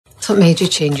What made you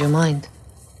change your mind?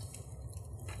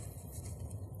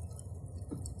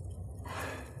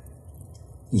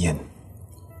 Ian.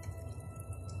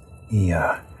 He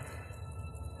had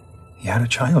a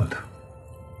child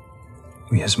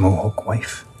with his Mohawk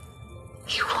wife.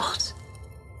 He what?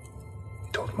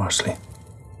 He told Marsley.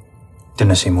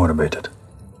 Didn't say more about it.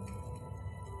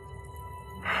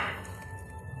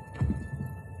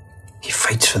 He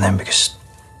fights for them because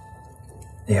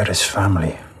they are his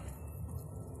family.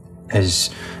 His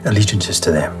allegiance is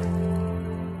to them.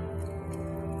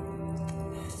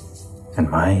 And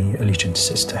my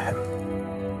allegiance is to him.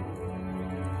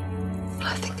 Well,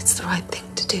 I think it's the right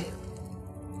thing to do.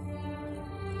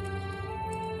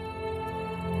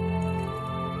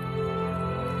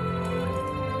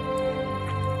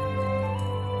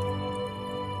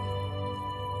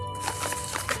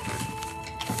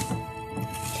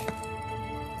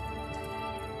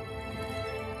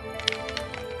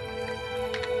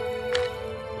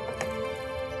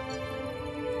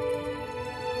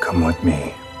 Come with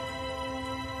me.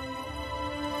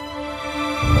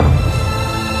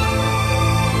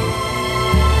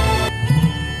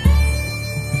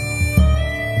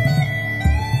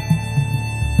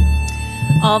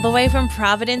 All the way from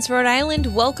Providence, Rhode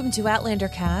Island, welcome to Outlander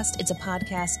Cast. It's a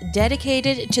podcast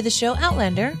dedicated to the show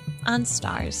Outlander on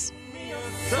Stars.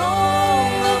 Song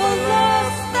of a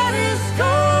lost that is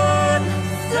gone,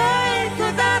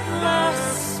 sacred that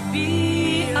must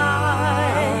be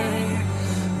I.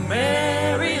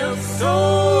 Mary of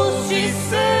souls, she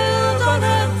sailed on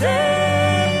a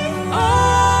day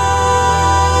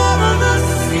over the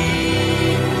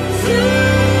sea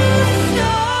to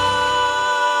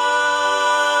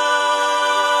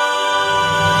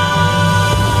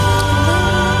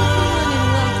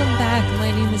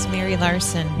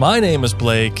Larson. My name is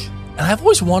Blake, and I've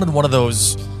always wanted one of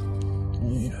those,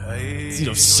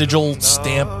 sigil,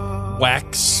 stamp,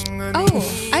 wax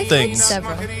I've things. had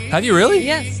several. Have you really?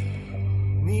 Yes.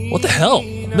 What the hell?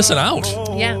 I'm missing out.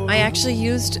 Yeah, I actually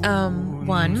used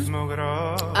one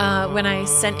when I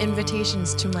sent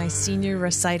invitations to my senior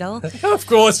recital. Of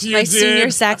course you my did. Senior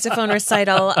saxophone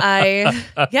recital. I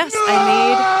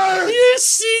made your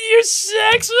senior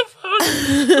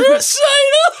saxophone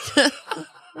recital.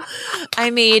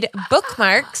 I made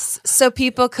bookmarks so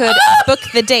people could book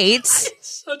the dates.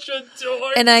 Such a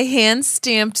dork. And I hand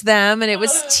stamped them, and it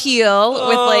was teal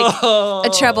with like a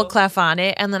treble clef on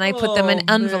it, and then I put them in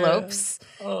envelopes.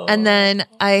 And then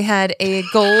I had a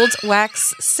gold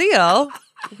wax seal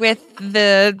with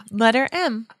the letter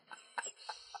M.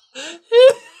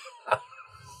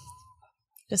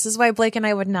 This is why Blake and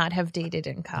I would not have dated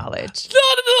in college.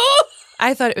 Not at all.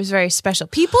 I thought it was very special.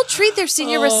 People treat their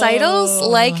senior recitals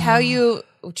like how you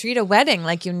treat a wedding,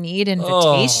 like you need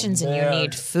invitations and you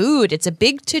need food. It's a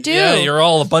big to-do. Yeah, you're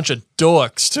all a bunch of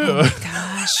dorks, too. Oh, my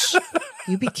gosh.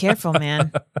 You be careful,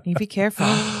 man. You be careful.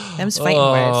 Them's fighting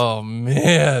words. Oh,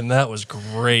 man, that was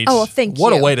great. Oh, well, thank you.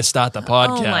 What a way to start the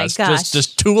podcast. Oh, my gosh.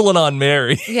 Just tooling on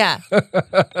Mary. Yeah.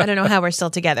 I don't know how we're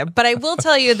still together, but I will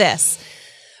tell you this.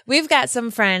 We've got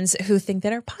some friends who think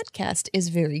that our podcast is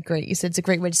very great. You said it's a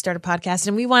great way to start a podcast,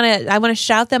 and I want to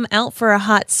shout them out for a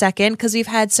hot second because we've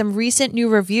had some recent new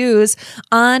reviews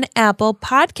on Apple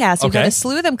Podcasts. We've had a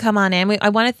slew of them come on in. I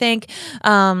want to thank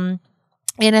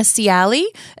Anna Ciali,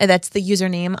 that's the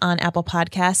username on Apple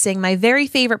Podcasts, saying, my very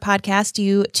favorite podcast,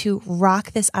 you to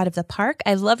rock this out of the park.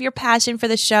 I love your passion for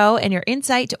the show and your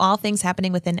insight to all things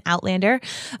happening within Outlander.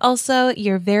 Also,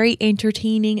 your very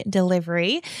entertaining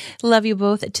delivery. Love you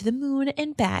both to the moon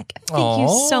and back. Thank you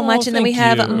so much. And then we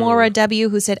have Maura W.,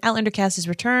 who said, Outlander Cast has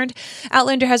returned.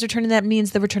 Outlander has returned, and that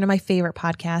means the return of my favorite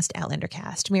podcast, Outlander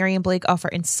Cast. Mary and Blake offer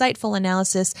insightful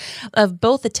analysis of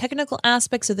both the technical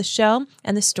aspects of the show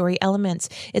and the story elements.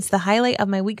 It's the highlight of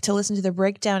my week to listen to the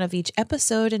breakdown of each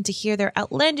episode and to hear their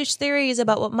outlandish theories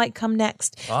about what might come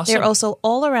next. Awesome. They're also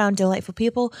all-around delightful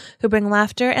people who bring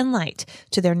laughter and light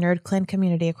to their Nerd Clan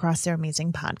community across their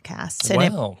amazing podcasts.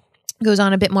 And wow. Goes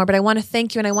on a bit more, but I want to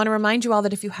thank you, and I want to remind you all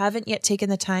that if you haven't yet taken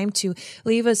the time to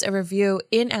leave us a review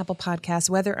in Apple Podcasts,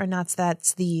 whether or not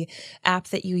that's the app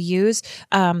that you use,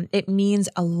 it means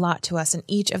a lot to us. And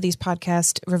each of these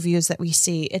podcast reviews that we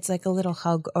see, it's like a little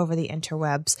hug over the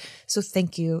interwebs. So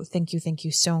thank you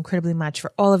so incredibly much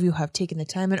for all of you who have taken the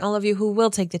time and all of you who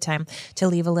will take the time to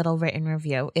leave a little written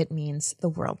review. It means the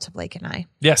world to Blake and I.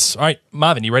 Yes. All right,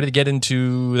 Marvin, you ready to get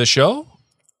into the show?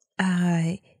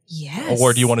 Yes.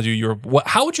 Or do you want to do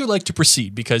how would you like to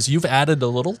proceed? Because you've added a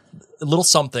little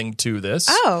something to this.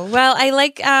 Oh, well, I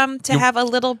like to have a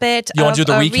little bit You want to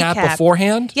do the a recap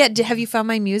beforehand? Yeah. Have you found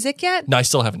my music yet? No, I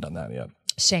still haven't done that yet.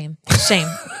 Shame.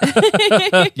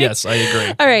 Yes, I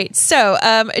agree. All right. So,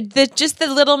 just the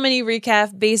little mini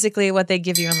recap, basically what they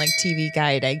give you on like TV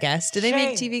Guide, I guess. Do they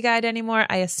make TV Guide anymore?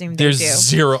 I assume they There's do.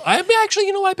 zero. I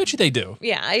actually, I bet you they do.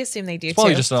 Yeah, I assume they do It's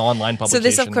probably too. just an online publication. So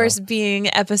this, of course, now.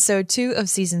 being episode 2 of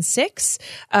season 6,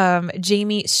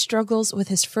 Jamie struggles with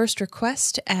his first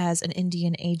request as an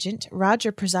Indian agent.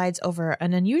 Roger presides over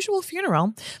an unusual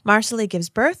funeral. Marcelly gives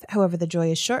birth. However, the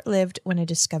joy is short-lived when a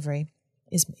discovery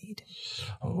is made.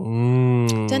 Ooh,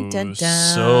 Dun, dun, dun.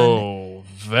 So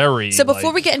very. So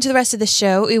before we get into the rest of the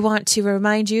show, we want to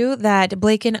remind you that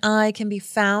Blake and I can be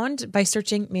found by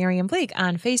searching Mary and Blake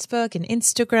on Facebook and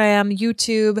Instagram,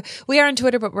 YouTube. We are on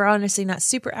Twitter, but we're honestly not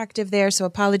super active there. So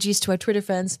apologies to our Twitter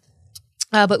friends.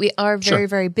 But we are very,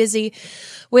 very busy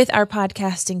with our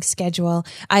podcasting schedule.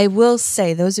 I will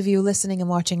say, those of you listening and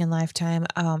watching in lifetime,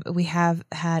 we have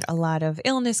had a lot of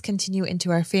illness continue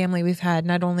into our family. We've had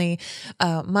not only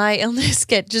my illness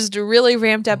get just really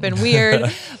ramped up and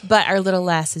weird, but our little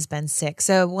lass has been sick.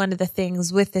 So one of the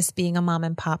things with this being a mom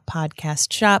and pop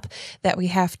podcast shop, that we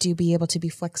have to be able to be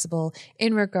flexible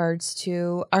in regards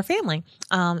to our family.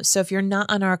 So if you're not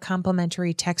on our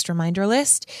complimentary text reminder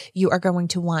list, you are going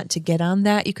to want to get on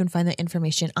that. You can find the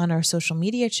information on our social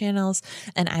media channels,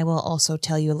 and I will also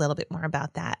tell you a little bit more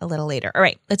about that a little later. All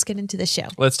right, let's get into the show.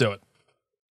 Let's do it.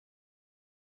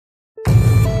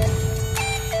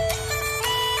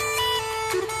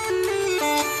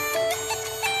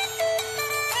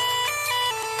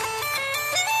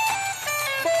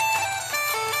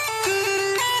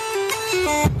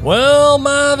 Well,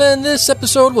 Marvin, this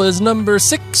episode was number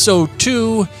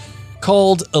 602,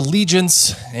 called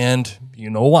Allegiance, and you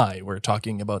know why. We're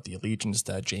talking about the allegiance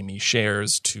that Jamie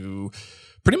shares to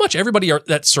pretty much everybody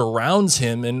that surrounds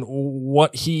him and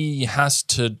what he has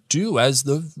to do as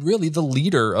the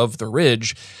leader of the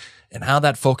Ridge, and how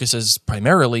that focuses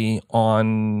primarily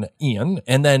on Ian,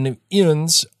 and then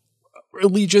Ian's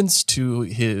allegiance to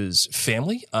his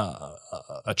family,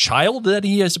 a child that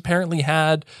he has apparently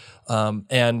had,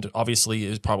 and obviously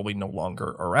is probably no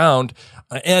longer around,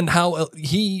 and how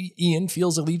Ian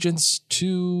feels allegiance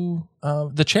to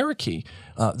the Cherokee,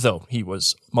 though he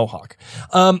was Mohawk.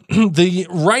 The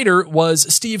writer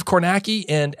was Steve Kornacki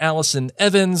and Allison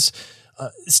Evans.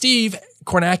 Steve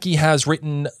Kornacki has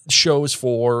written shows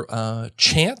for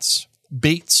Chance,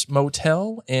 Bates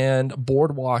Motel, and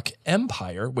Boardwalk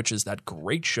Empire, which is that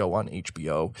great show on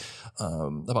HBO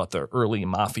about the early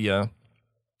mafia.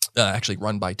 Actually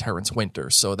run by Terrence Winter.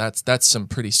 So that's some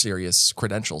pretty serious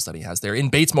credentials that he has there. In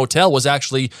Bates Motel was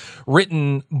actually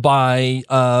written by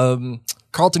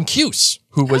Carlton Cuse,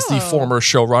 who was the former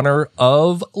showrunner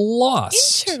of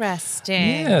Lost.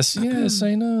 Interesting. Yes,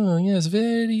 I know. Yes,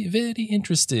 very, very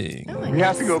interesting. We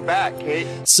have to go back, Kate.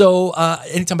 So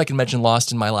anytime I can mention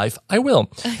Lost in my life, I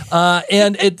will.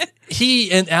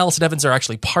 He and Allison Evans are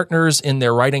actually partners in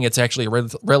their writing. It's actually a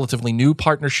relatively new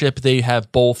partnership. They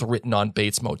have both written on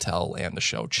Bates Motel and the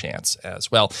show Chance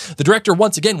as well. The director,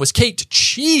 once again, was Kate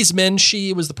Cheeseman.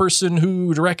 She was the person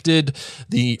who directed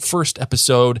the first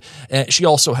episode. She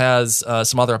also has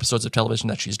some other episodes of television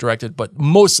that she's directed, but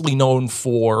mostly known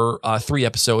for 3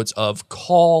 episodes of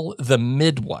Call the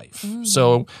Midwife.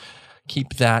 So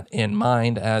keep that in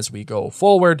mind as we go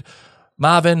forward.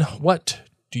 Marvin, what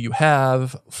do you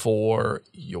have for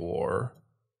your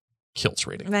kilt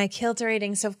rating? My kilt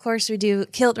rating. So, of course, we do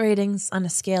kilt ratings on a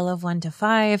scale of 1 to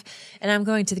 5. And I'm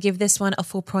going to give this one a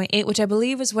 4.8, which I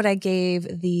believe is what I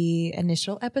gave the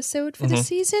initial episode for the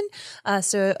season.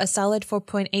 So a solid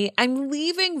 4.8. I'm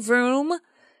leaving room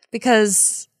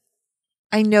because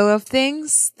I know of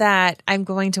things that I'm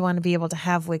going to want to be able to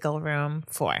have wiggle room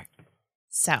for.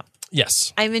 So,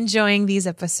 yes, I'm enjoying these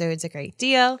episodes a great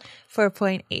deal.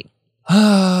 4.8.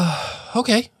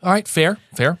 Okay. All right. Fair.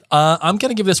 I'm going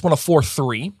to give this one a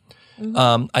 4.3.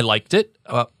 I liked it.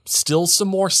 Still some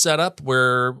more setup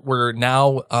where we're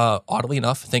now, oddly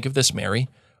enough, think of this, Mary,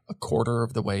 a quarter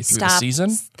of the way through the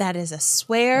season. That is a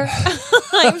swear.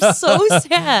 I'm so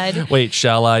sad. Wait,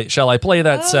 shall I play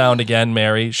that sound again,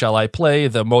 Mary? Shall I play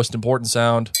the most important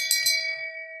sound?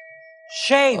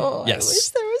 Shame. Oh, Yes. I wish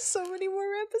there was so many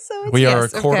more episodes. We are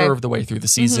Yes, a quarter okay. of the way through the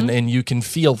season, and you can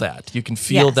feel that. You can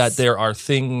feel Yes. that there are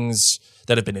things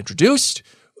that have been introduced,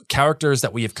 characters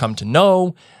that we have come to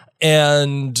know,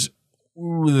 and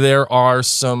there are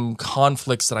some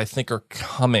conflicts that I think are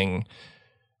coming.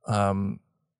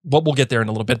 But we'll get there in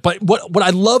a little bit. But what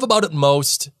I love about it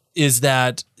most is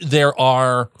that there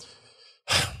are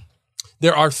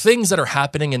things that are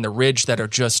happening in the Ridge that are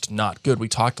just not good. We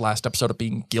talked last episode of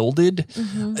being gilded.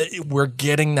 We're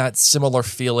getting that similar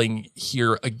feeling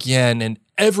here again, and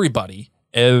everybody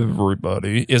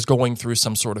everybody is going through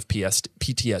some sort of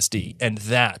PTSD, and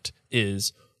that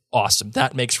is awesome.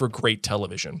 That makes for great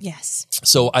television. Yes.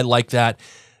 So I like that.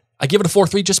 I give it a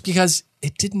 4.3 just because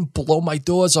it didn't blow my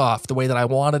doors off the way that I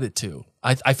wanted it to.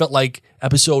 I felt like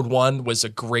episode 1 was a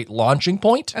great launching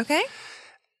point. Okay.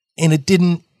 And it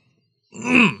didn't,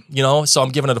 so I'm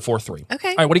giving it a 4.3. Okay.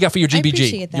 All right, what do you got for your I GBG?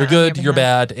 appreciate that You're on good, your you're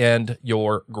behalf. bad, and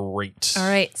you're great. All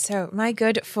right. So my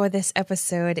good for this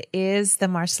episode is the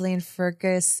Marceline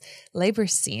Fergus labor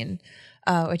scene,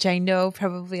 which I know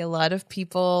probably a lot of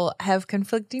people have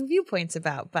conflicting viewpoints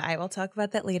about, but I will talk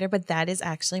about that later. But that is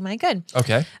actually my good.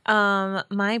 Okay.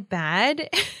 My bad.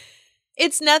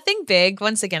 It's nothing big.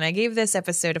 Once again, I gave this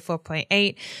episode a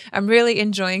 4.8. I'm really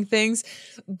enjoying things,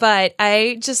 but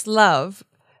I just love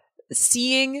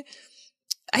seeing.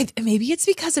 Maybe it's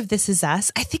because of This Is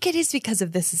Us. I think it is because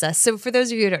of This Is Us. So for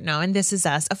those of you who don't know, in This Is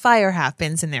Us, a fire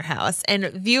happens in their house, and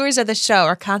viewers of the show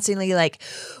are constantly like,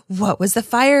 what was the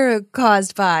fire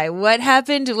caused by? What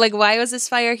happened? Like, why was this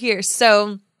fire here?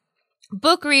 So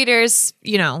book readers,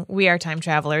 we are time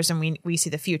travelers and we see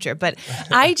the future, but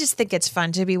I just think it's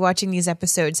fun to be watching these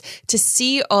episodes to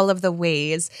see all of the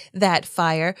ways that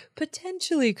fire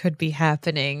potentially could be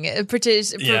happening,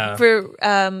 especially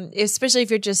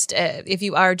if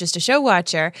you are just a show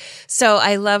watcher. So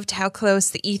I loved how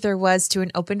close the ether was to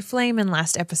an open flame in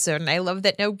last episode, and I love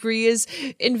that now Bree is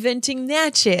inventing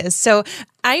matches. So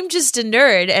I'm just a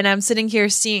nerd, and I'm sitting here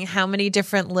seeing how many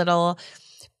different little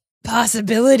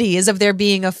possibilities of there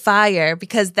being a fire,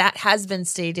 because that has been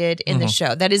stated in the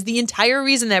show. That is the entire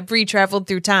reason that Bree traveled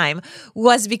through time,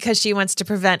 was because she wants to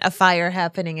prevent a fire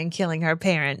happening and killing her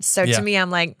parents. So to me,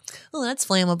 I'm like, oh, that's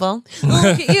flammable. Oh,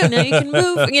 look at you. Now you can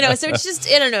move. So it's just,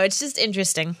 I don't know. It's just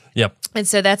interesting. Yep. And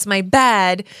so that's my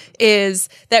bad, is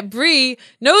that Bree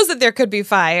knows that there could be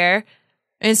fire.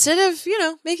 Instead of,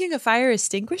 making a fire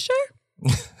extinguisher,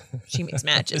 she makes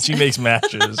matches. She makes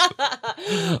matches.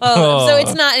 So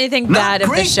it's not anything bad of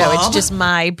the show. It's just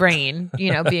my brain,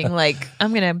 being like,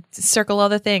 I'm going to circle all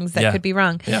the things that could be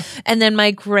wrong. Yeah. And then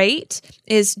my great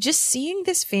is just seeing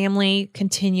this family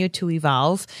continue to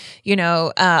evolve.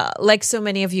 Like so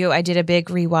many of you, I did a big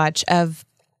rewatch of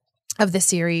the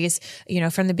series,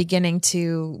 from the beginning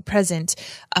to present.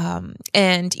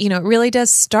 And, it really does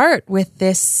start with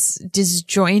this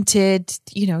disjointed,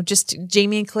 just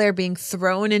Jamie and Claire being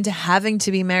thrown into having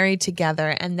to be married together.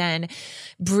 And then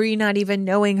Bree not even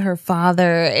knowing her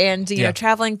father and,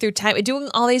 traveling through time, doing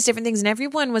all these different things. And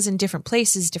everyone was in different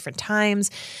places, different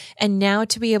times. And now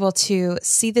to be able to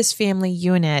see this family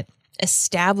unit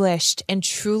established and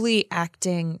truly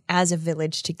acting as a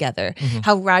village together.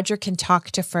 How Roger can talk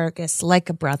to Fergus like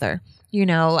a brother.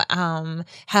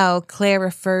 How Claire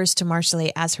refers to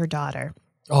Marceline as her daughter.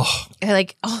 Oh,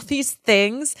 Like all these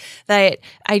things that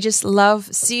I just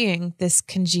love seeing this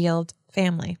congealed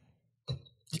family.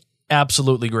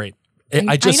 absolutely great. I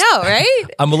know, right?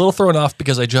 I'm a little thrown off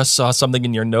because I just saw something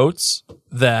in your notes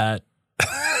that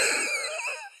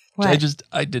What?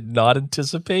 I did not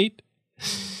anticipate.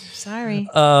 Sorry.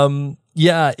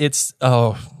 Yeah, it's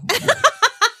yeah.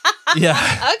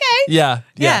 Okay. Yeah.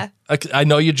 Yeah. I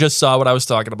know you just saw what I was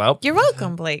talking about. You're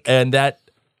welcome, Blake. And that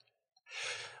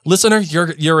listener,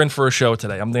 you're in for a show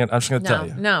today. I'm just going to tell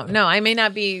you. No. I may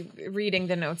not be reading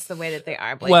the notes the way that they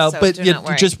are, Blake. Well, so but do not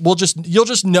worry. you'll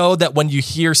just know that when you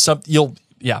hear something,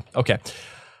 okay.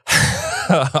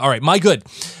 All right, my good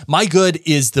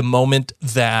is the moment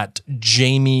that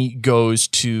Jamie goes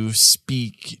to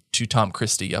speak to Tom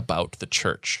Christie about the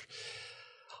church.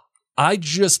 I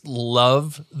just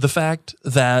love the fact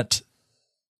that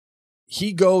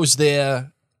he goes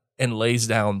there and lays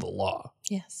down the law.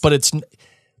 Yes. But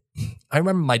I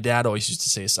remember my dad always used to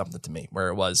say something to me where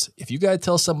it was, if you got to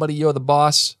tell somebody you're the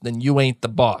boss, then you ain't the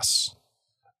boss.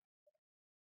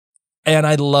 And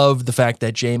I love the fact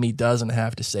that Jamie doesn't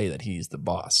have to say that he's the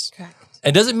boss. Correct.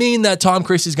 It doesn't mean that Tom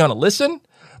Christie's going to listen,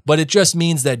 but it just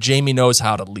means that Jamie knows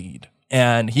how to lead.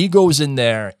 And he goes in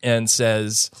there and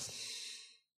says,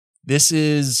 this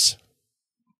is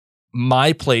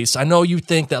my place. I know you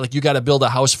think that like you got to build a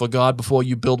house for God before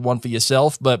you build one for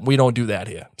yourself, but we don't do that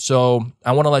here. So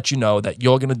I want to let you know that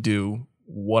you're going to do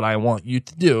what I want you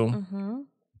to do. Mm-hmm.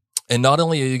 And not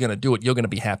only are you going to do it, you're going to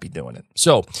be happy doing it.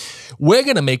 So we're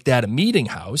going to make that a meeting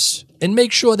house and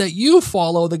make sure that you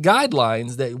follow the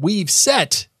guidelines that we've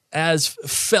set as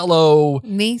fellow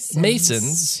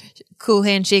Masons. Cool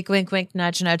handshake, wink, wink,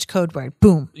 nudge, nudge, code word.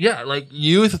 Boom. Yeah,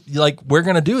 we're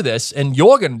going to do this and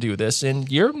you're going to do this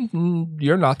and you're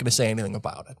not going to say anything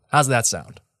about it. How's that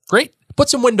sound? Great. Put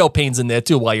some window panes in there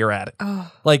too while you're at it.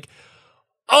 Oh.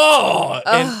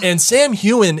 And Sam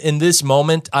Heughan in this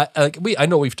moment, I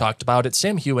know we've talked about it.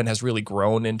 Sam Heughan has really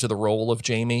grown into the role of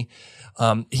Jamie.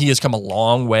 He has come a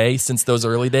long way since those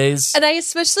early days. And I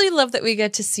especially love that we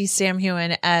get to see Sam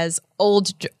Heughan as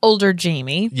older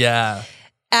Jamie. Yeah.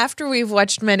 After we've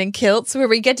watched Men in Kilts, where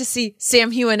we get to see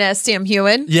Sam Heughan as Sam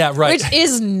Heughan. Yeah, right. Which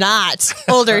is not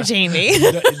older Jamie.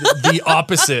 The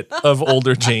opposite of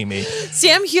older Jamie.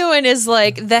 Sam Heughan is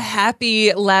like the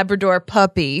happy Labrador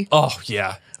puppy. Oh,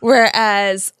 yeah.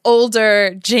 Whereas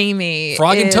older Jamie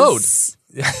Frog and Toad.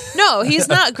 No, he's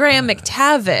not Graham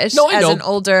McTavish No, I as know. an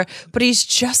older, but he's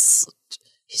just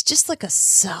like a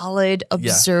solid,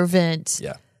 observant,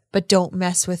 but don't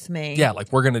mess with me. Yeah,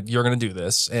 like you're gonna do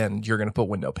this, and you're gonna put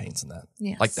window panes in that.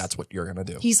 Yes. Like that's what you're gonna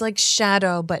do. He's like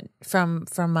Shadow, but from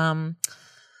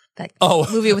that Oh,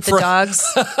 movie with the dogs.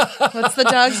 What's the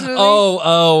dogs movie?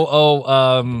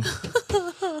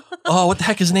 What the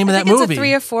heck is the name of that I think movie? It's a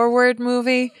 3 or 4 word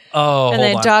movie. Oh, and hold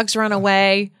then on. dogs run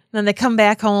away, and then they come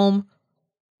back home.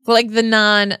 Like the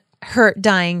non-hurt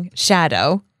dying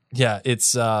Shadow. Yeah,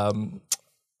 it's The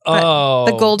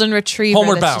golden retriever.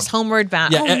 Homeward that's Bound. Just Homeward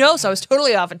Bound. Yeah, Oh no, so I was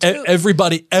totally off it too.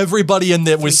 Everybody in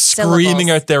there was screaming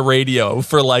at their radio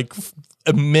for like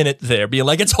a minute there, being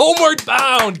like, "It's Homeward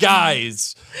Bound,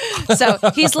 guys!" So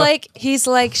he's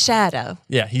like Shadow.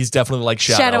 Yeah, he's definitely like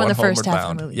Shadow in on the first Homeward half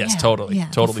Bound. of the movie. Yes, Yeah, totally, yeah,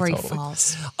 totally. before he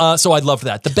falls. So I love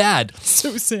that. The bad.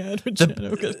 So sad when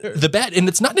The bad, and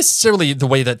it's not necessarily the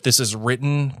way that this is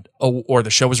written or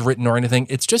the show is written or anything.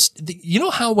 It's just, you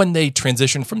know how when they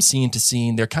transition from scene to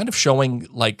scene, they're kind of showing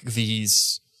like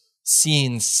these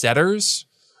scene setters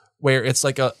where it's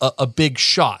like a big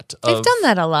shot. They've done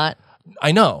that a lot.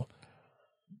 I know.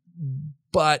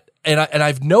 But, and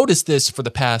I've noticed this for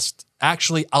the past,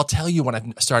 actually, I'll tell you when I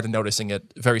started noticing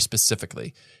it very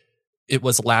specifically. It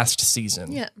was last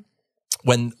season. Yeah.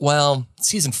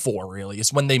 Season 4 really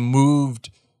is when they moved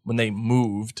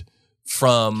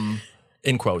from,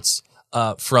 in quotes,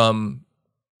 from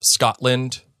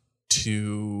Scotland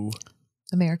to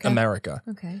America.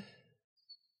 Okay.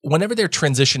 Whenever they're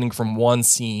transitioning from one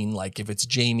scene, like if it's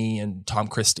Jamie and Tom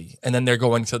Christie, and then they're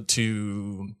going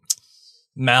to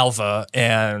Malva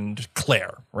and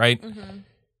Claire, right? Mm-hmm.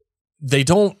 They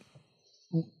don't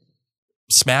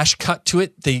smash cut to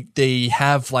it. They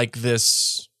have like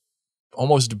this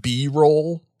almost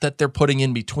B-roll that they're putting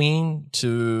in between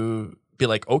to be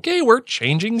like, okay, we're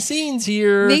changing scenes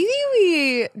here. Maybe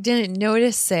we didn't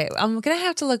notice it. I'm going to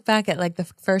have to look back at like the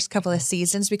first couple of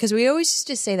seasons because we always used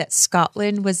to say that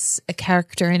Scotland was a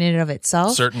character in and of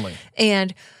itself. Certainly.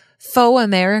 And Faux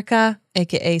America,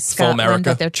 aka Scotland, America.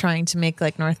 that they're trying to make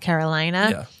like North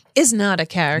Carolina, is not a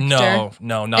character. No,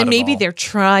 not and at maybe all. they're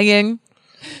trying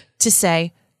to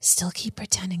say, still keep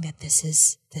pretending that this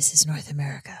is North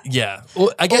America. Yeah.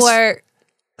 Well, I guess. Or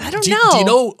I don't know. Do you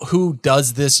know who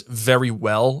does this very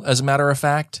well, as a matter of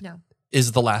fact? No.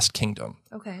 Is The Last Kingdom.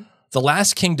 Okay. The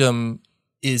Last Kingdom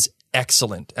is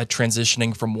excellent at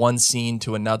transitioning from one scene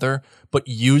to another, but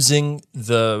using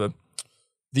the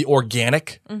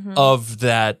organic of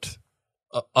that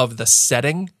of the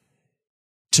setting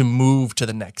to move to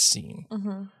the next scene.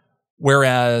 Mm-hmm.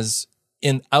 Whereas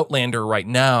in Outlander right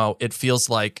now, it feels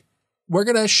like we're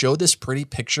going to show this pretty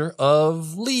picture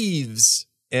of leaves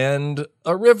and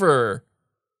a river,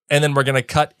 and then we're going to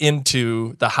cut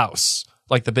into the house,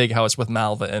 like the big house with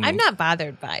Malva. And I'm not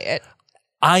bothered by it.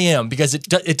 I am, because it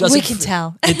doesn't. We can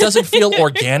tell. It doesn't feel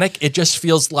organic. It just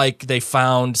feels like they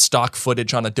found stock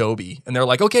footage on Adobe, and they're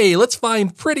like, "Okay, let's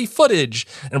find pretty footage,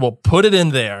 and we'll put it in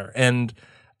there." And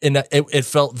it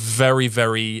felt very,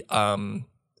 very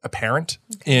apparent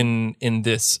in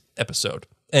this episode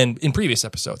and in previous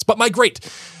episodes. But my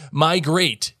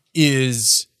great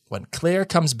is when Claire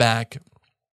comes back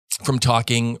from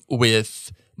talking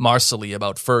with Marcelly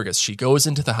about Fergus. She goes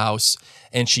into the house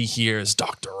and she hears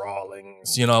Dr.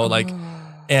 Rawlings,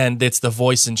 and it's the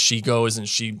voice, and she goes and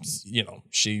she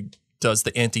does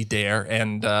the anti-dare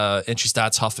and she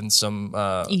starts huffing some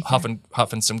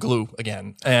huffing some glue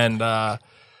again. And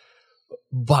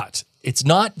but it's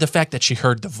not the fact that she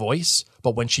heard the voice,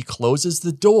 but when she closes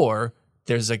the door,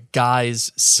 there's a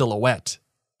guy's silhouette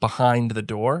behind the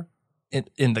door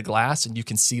in the glass, and you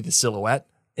can see the silhouette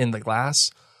in the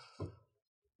glass.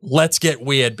 Let's get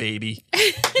weird, baby.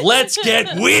 Let's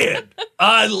get weird.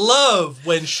 I love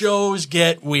when shows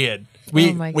get weird.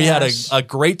 We had a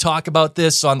great talk about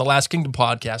this on the Last Kingdom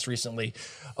podcast recently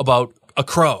about a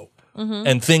crow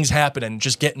and things happening,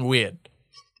 just getting weird.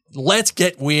 Let's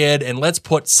get weird, and let's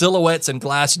put silhouettes and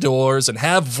glass doors and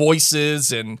have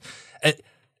voices. And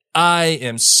I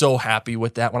am so happy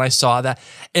with that when I saw that.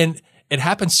 And it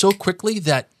happened so quickly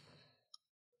that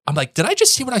I'm like, did I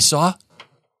just see what I saw?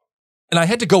 And I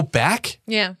had to go back.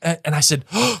 Yeah. And I said,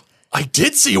 oh, I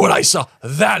did see what I saw.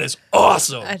 That is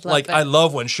awesome. I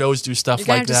love when shows do stuff You're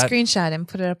gonna like have that. to screenshot and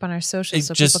put it up on our socials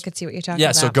so just- people can see what you're talking Yeah,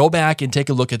 about. so go back and take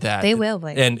a look at that. They will,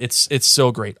 Blake. And it's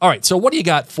so great. All right, so what do you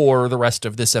got for the rest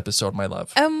of this episode, my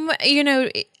love? You know,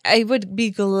 I would be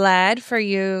glad for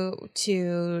you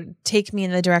to take me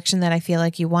in the direction that I feel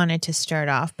like you wanted to start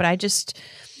off, but I just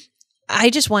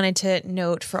wanted to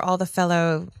note for all the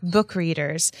fellow book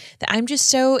readers that I'm just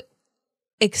so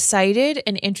excited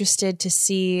and interested to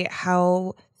see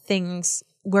how things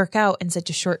work out in such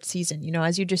a short season. You know,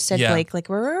 as you just said, Yeah. Blake, like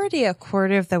we're already a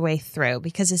quarter of the way through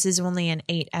because this is only an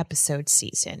 8-episode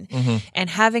season. And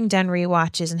having done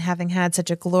rewatches and having had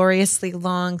such a gloriously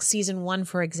long season 1,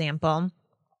 for example,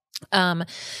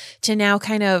 to now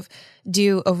kind of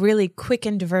do a really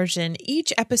quickened version,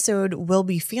 each episode will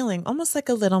be feeling almost like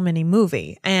a little mini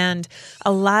movie. And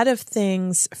a lot of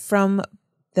things from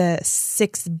the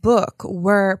 6th book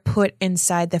were put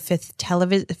inside the 5th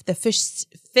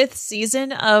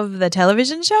season of the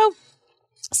television show.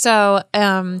 So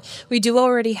we do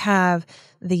already have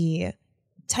the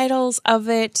titles of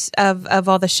it, of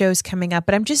all the shows coming up,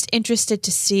 but I'm just interested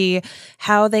to see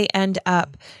how they end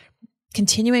up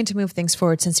continuing to move things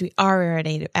forward since we are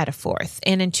already at a 4th.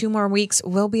 And in 2 more weeks,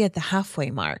 we'll be at the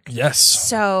halfway mark. Yes.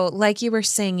 So like you were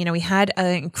saying, you know, we had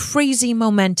a crazy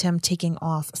momentum taking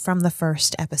off from the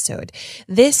 1st episode.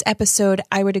 This episode,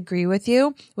 I would agree with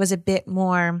you, was a bit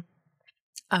more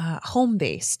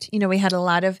home-based. You know, we had a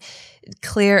lot of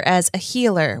Claire as a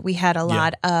healer. We had a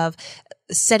lot of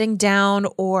setting down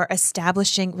or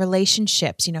establishing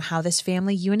relationships, you know, how this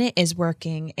family unit is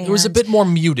working. And It was a bit more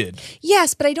muted.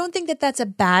 yes, but I don't think that that's a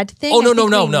bad thing. Oh, no, I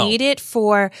think no. we need it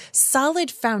for solid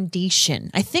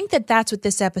foundation. I think that that's what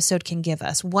this episode can give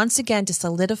us. Once again, to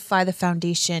solidify the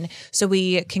foundation so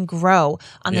we can grow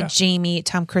on the Jamie,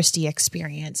 Tom Christie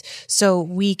experience. So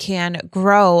we can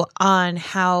grow on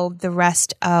how the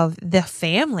rest of the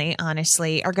family,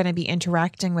 honestly, are going to be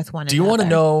interacting with one Do you another. want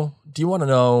to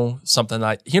know something?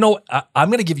 I'm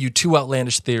going to give you 2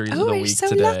 outlandish theories of the you're week so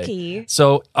today. lucky.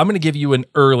 So I'm going to give you an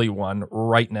early one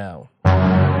right now.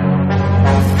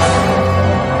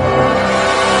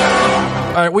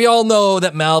 All right, we all know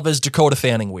that Malva's Dakota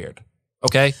Fanning weird.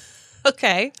 Okay,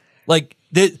 Okay. like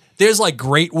there's like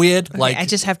great weird. Like I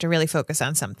just have to really focus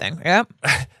on something. Yep.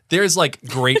 there's like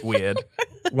great weird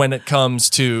when it comes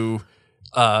to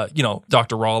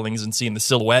Dr. Rawlings and seeing the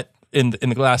silhouette in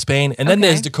the glass pane, and then Okay.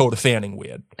 there's Dakota Fanning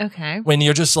weird. Okay. When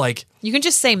you're just like, You can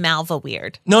just say Malva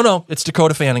weird. no, it's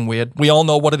Dakota Fanning weird. We all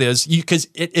know what it is. Because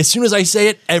as soon as I say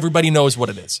it, everybody knows what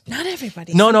it is. Not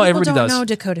everybody. No, Some people everybody don't does. know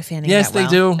Dakota Fanning. Yes, that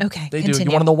they well. do. Okay, they continue. do.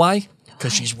 You want to know why?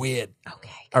 Because she's weird. Okay.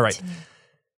 All right. continue.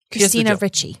 Here's the Christina deal.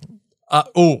 Ricci.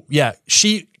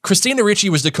 Christina Ricci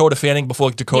was Dakota Fanning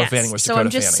before Dakota Yes. Fanning was So Dakota I'm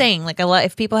just Fanning. saying, like a lot.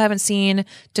 If people haven't seen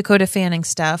Dakota Fanning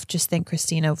stuff, just think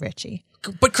Christina Ricci.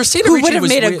 But Christina Who Ricci would have was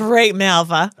made a weird. great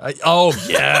Malva? Oh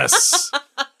yes,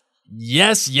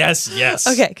 yes.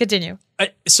 Okay, continue.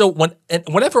 So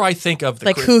whenever I think of the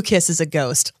Like who kisses a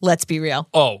ghost? Let's be real.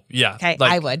 Oh yeah. Okay,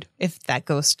 Like, I would if that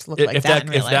ghost looked like if that in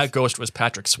real if life. that ghost was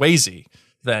Patrick Swayze,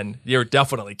 then you're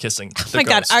definitely kissing the Oh my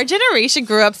God, ghost. our generation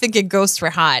grew up thinking ghosts were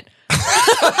hot.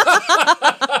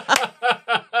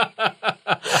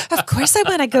 Of course I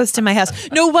want a ghost in my house.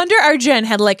 No wonder our gen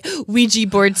had like Ouija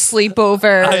board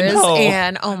sleepovers I know.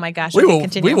 and oh my gosh, we okay, were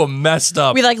continue. we were messed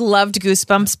up. We like loved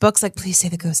Goosebumps books. Like, please say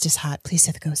the ghost is hot. Please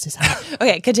say the ghost is hot.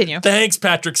 Okay, continue. Thanks,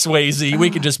 Patrick Swayze. We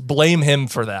can just blame him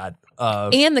for that.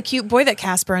 And the cute boy that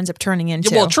Casper ends up turning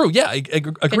into. Well, true. Yeah,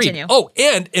 agreed. Continue. Oh,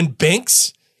 and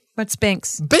Binks. What's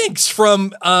Binks? Binks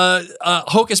from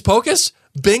Hocus Pocus.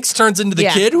 Binks turns into the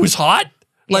Yeah. kid who's hot.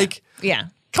 Like, Yeah.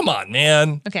 come on,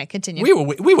 man. Okay, continue.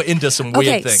 We were into some weird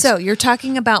Okay, things. so you're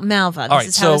talking about Malva. This right,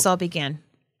 is how so- this all began.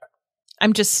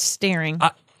 I'm just staring.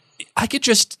 I could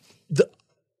just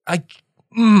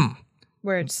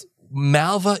Words.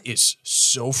 Malva is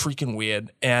so freaking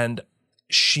weird, and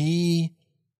she,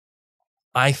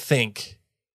 I think,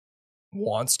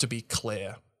 wants to be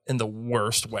Claire in the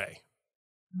worst way.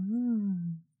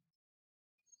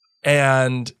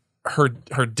 And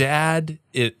her dad,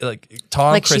 like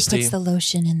Tom Like Christie, she puts the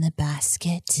lotion in the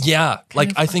basket. yeah,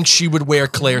 like I think she would wear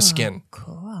Claire's Oh, skin.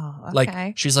 Cool. Like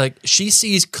Okay. she's like she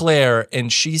sees Claire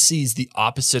and she sees the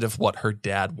opposite of what her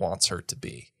dad wants her to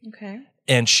be, Okay.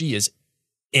 and she is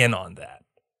in on that.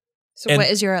 So And- what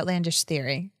is your outlandish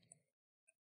theory?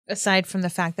 Aside from the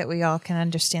fact that we all can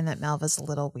understand that Malva's a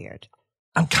little weird.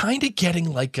 I'm kind of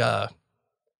getting like a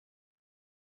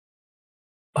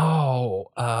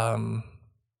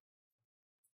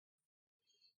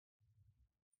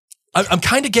I'm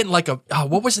kind of getting like a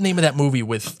what was the name of that movie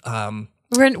with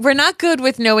We're not good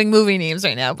with knowing movie names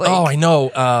right now, Blake. Oh, I know.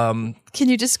 Can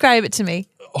you describe it to me?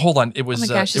 Hold on. It was my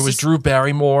gosh, it this was is Drew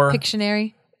Barrymore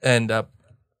Pictionary. and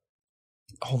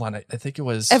hold on. I think it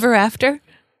was Ever After?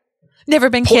 Never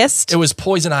Been Kissed? It was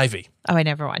Poison Ivy. Oh, I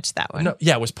never watched that one. No,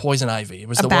 yeah, it was Poison Ivy. It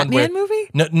was A the Batman one where movie?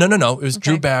 No. It was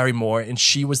Drew Okay. Barrymore, and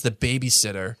she was the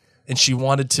babysitter, and she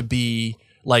wanted to be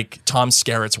like Tom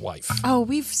Skerritt's wife. Oh,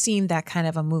 we've seen that kind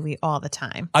of a movie all the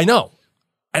time. I know,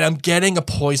 and I'm getting a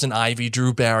Poison Ivy,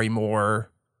 Drew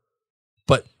Barrymore,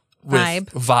 but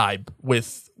with vibe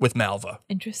with Malva,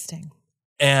 Interesting.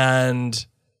 and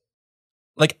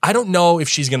like I don't know if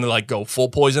she's gonna like go full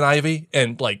Poison Ivy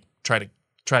and like try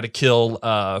to kill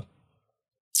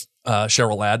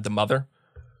Cheryl Ladd, the mother,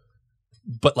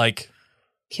 but like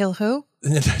Kill who?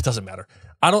 it doesn't matter.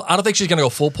 I don't think she's gonna go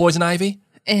full Poison Ivy.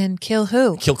 And kill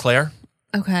who? Kill Claire.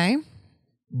 Okay.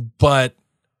 But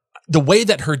the way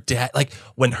that her dad, like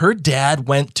when her dad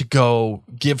went to go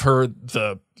give her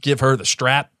the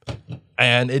strap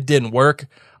and it didn't work,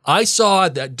 I saw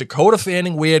that Dakota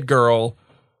Fanning weird girl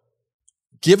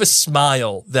give a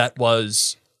smile that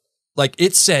was like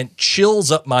it sent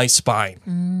chills up my spine.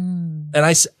 And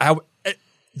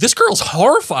this girl's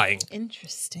horrifying.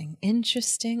 Interesting.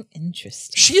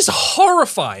 She's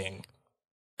horrifying.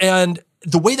 And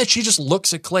the way that she just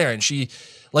looks at Claire and she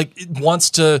like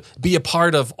wants to be a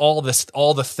part of all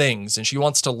the things and she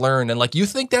wants to learn and like you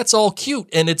think that's all cute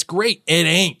and it's great. It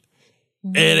ain't.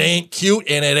 It ain't cute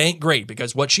and it ain't great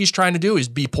because what she's trying to do is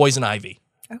be Poison Ivy.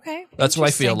 Okay. That's what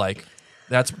I feel like.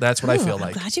 That's what I feel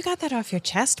like. I'm glad you got that off your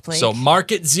chest, Blake. So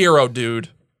mark it 0, dude.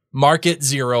 Mark it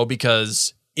 0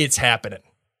 because it's happening.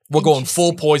 We're going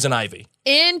full Poison Ivy.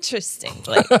 Interesting,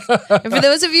 Blake. And for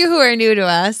those of you who are new to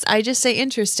us, I just say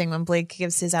interesting when Blake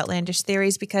gives his outlandish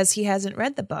theories because he hasn't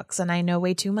read the books and I know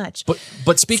way too much.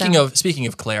 But speaking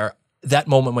of Claire, that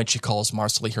moment when she calls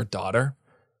Marcelly her daughter,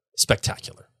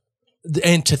 spectacular.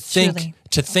 And to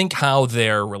think how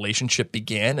their relationship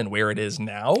began and where it is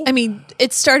now. I mean,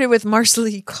 it started with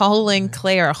Marcelly calling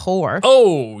Claire a whore.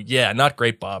 Oh yeah, not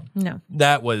great, Bob. No,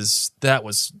 that was a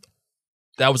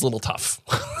little tough.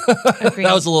 Agreed.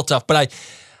 That was a little tough. But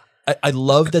I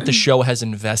love that the show has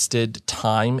invested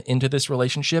time into this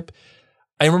relationship.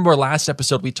 I remember last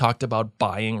episode we talked about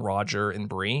buying Roger and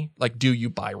Bree. Like, do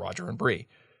you buy Roger and Bree?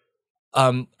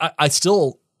 I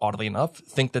still, oddly enough,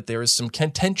 think that there is some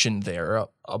contention there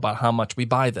about how much we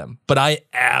buy them. But I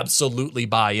absolutely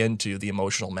buy into the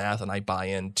emotional math and I buy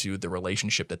into the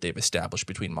relationship that they've established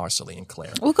between Marcelly and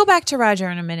Claire. We'll go back to Roger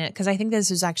in a minute because I think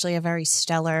this was actually a very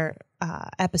stellar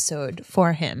episode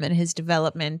for him and his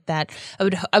development that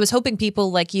I was hoping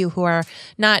people like you who are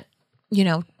not,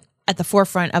 at the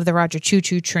forefront of the Roger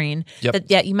choo-choo train,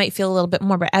 that you might feel a little bit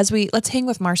more. But let's hang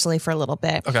with Marcelly for a little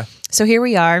bit. Okay. So here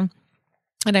we are.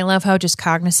 And I love how just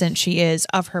cognizant she is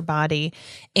of her body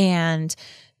and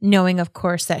knowing, of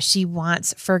course, that she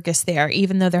wants Fergus there,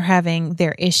 even though they're having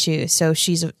their issues. So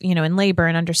she's, in labor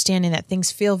and understanding that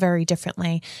things feel very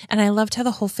differently. And I loved how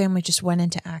the whole family just went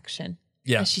into action.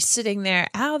 Yeah. As she's sitting there,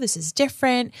 this is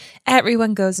different.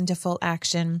 Everyone goes into full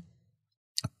action.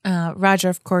 Roger,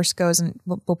 of course, goes and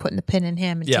we'll put the pin in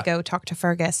him and to go talk to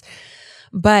Fergus.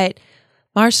 But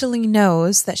Marcelly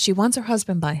knows that she wants her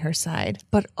husband by her side,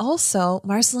 but also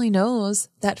Marcelly knows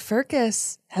that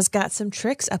Fergus has got some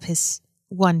tricks up his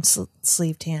one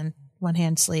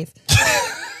hand sleeve.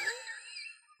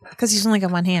 Because he's only got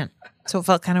one hand. So it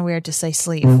felt kind of weird to say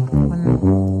sleeve.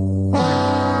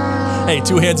 Hey,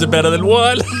 2 hands are better than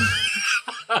one.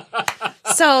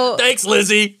 So thanks,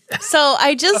 Lizzie. So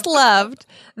I just loved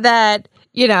that,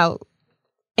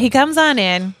 he comes on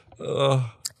in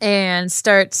and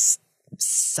starts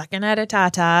sucking at a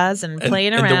tatas and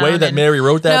playing around. And the way that Mary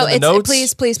wrote that in the notes.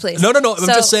 Please. No. I'm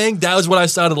just saying that was what I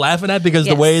started laughing at because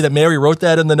the way that Mary wrote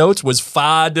that in the notes was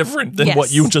far different than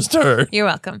what you just heard. You're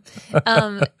welcome. So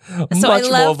I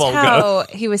loved how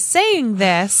he was saying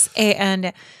this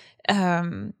and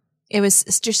it was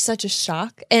just such a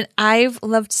shock. And I've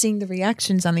loved seeing the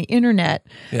reactions on the internet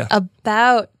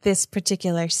about this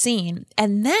particular scene.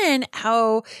 And then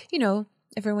how,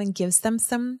 everyone gives them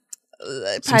some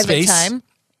private time.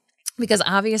 Because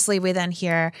obviously we then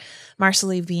hear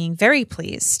Marcelly being very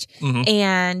pleased. Mm-hmm.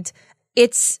 And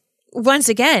it's, once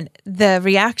again, the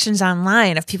reactions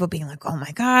online of people being like, oh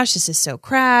my gosh, this is so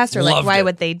crass. Or like, why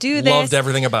would they do this? Loved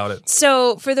everything about it.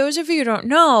 So for those of you who don't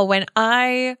know, when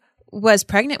I was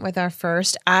pregnant with our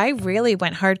first, I really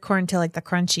went hardcore into like the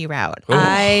crunchy route.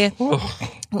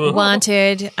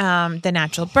 wanted the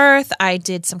natural birth. I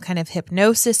did some kind of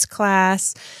hypnosis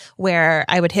class where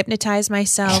I would hypnotize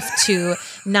myself to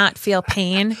not feel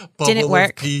pain. Didn't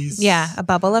work. Peace. Yeah, the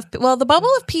bubble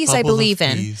of peace I believe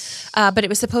in. But it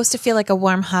was supposed to feel like a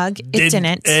warm hug. It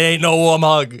didn't. Ain't no warm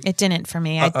hug. It didn't for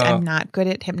me. I'm not good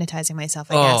at hypnotizing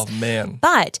myself, I guess. Oh, man.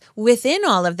 But within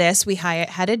all of this, we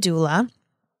had a doula.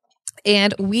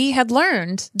 And we had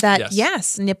learned that,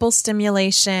 yes, nipple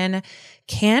stimulation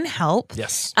can help.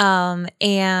 Yes.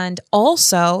 And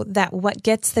also that what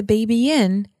gets the baby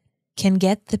in can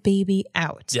get the baby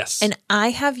out. Yes. And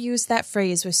I have used that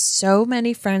phrase with so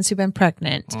many friends who've been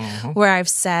pregnant, where I've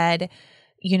said,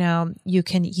 you know, you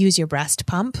can use your breast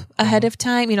pump ahead of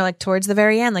time, you know, like towards the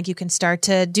very end, like you can start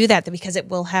to do that because it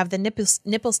will have the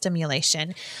nipple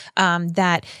stimulation,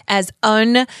 that as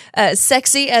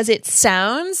unsexy as it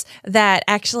sounds, that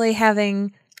actually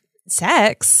having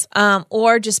sex,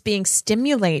 or just being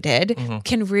stimulated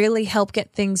can really help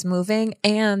get things moving.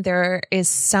 And there is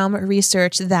some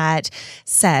research that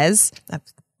says, I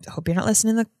hope you're not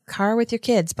listening in the car with your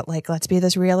kids, but like, let's be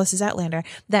this real. This is Outlander.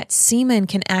 That semen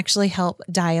can actually help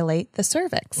dilate the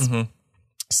cervix.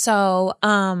 So,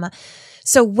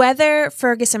 so whether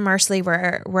Fergus and Marsley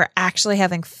were actually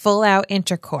having full out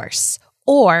intercourse,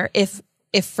 or if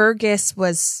Fergus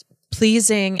was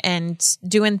pleasing and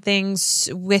doing things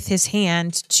with his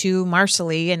hand to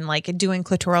Marsley and like doing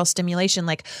clitoral stimulation,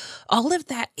 like all of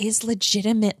that is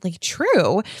legitimately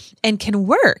true and can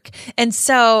work. And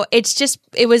so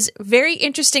it was very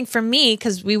interesting for me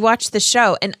because we watched the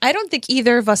show and I don't think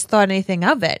either of us thought anything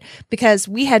of it because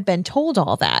we had been told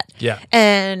all that. Yeah.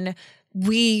 And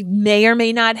we may or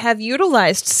may not have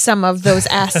utilized some of those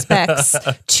aspects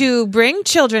to bring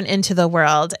children into the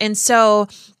world. And so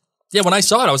yeah, when I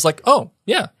saw it, I was like, oh,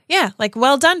 yeah. Yeah, like,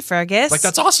 well done, Fergus. Like,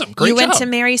 that's awesome. Great You job. went to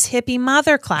Mary's hippie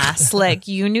mother class. Like,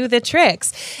 you knew the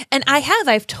tricks. And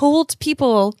I've told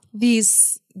people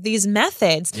these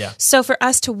methods. Yeah. So for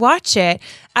us to watch it,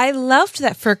 I loved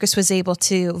that Fergus was able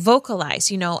to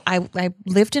vocalize. You know, I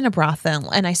lived in a brothel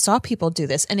and I saw people do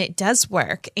this and it does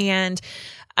work. And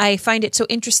I find it so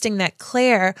interesting that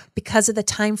Claire, because of the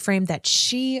time frame that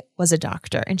she was a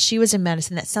doctor and she was in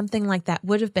medicine, that something like that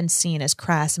would have been seen as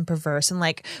crass and perverse. And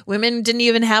like women didn't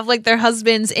even have like their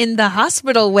husbands in the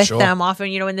hospital with them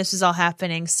often, you know, when this was all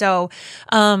happening. So,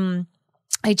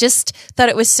 I just thought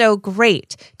it was so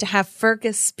great to have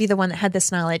Fergus be the one that had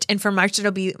this knowledge and for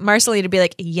Marsley to be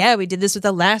like, yeah, we did this with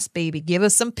the last baby. Give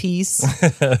us some peace.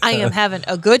 I am having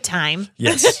a good time.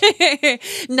 Yes.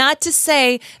 Not to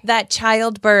say that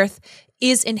childbirth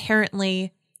is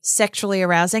inherently sexually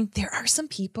arousing. There are some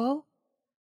people,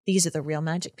 these are the real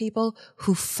magic people,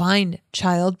 who find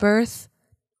childbirth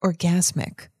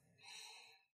orgasmic.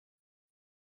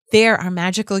 There are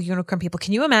magical unicorn people.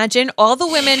 Can you imagine? All the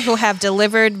women who have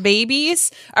delivered babies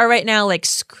are right now like,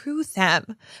 screw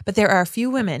them. But there are a few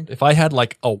women. If I had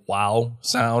like a wow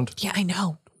sound. Yeah, I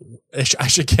know. I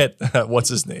should get, what's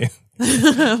his name?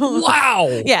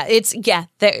 Wow. Yeah,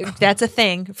 that's a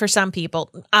thing for some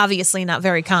people. Obviously not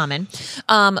very common.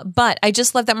 But I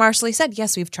just love that Marsley said,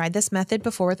 yes, we've tried this method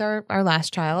before with our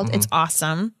last child. It's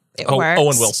awesome. It works.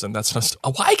 Owen Wilson. That's just,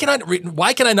 why can I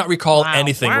not recall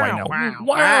anything right now?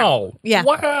 Wow. Yeah.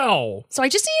 Wow. So I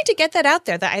just needed to get that out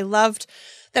there, that I loved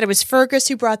that it was Fergus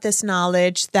who brought this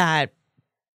knowledge, that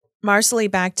Marsley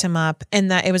backed him up,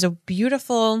 and that it was a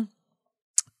beautiful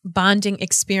bonding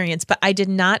experience. But I did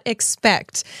not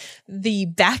expect the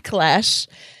backlash,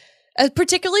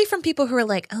 particularly from people who are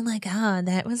like, oh my God,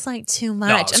 that was like too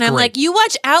much. And I'm like, you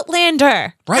watch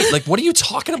Outlander. Right. Like, what are you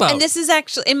talking about? And this is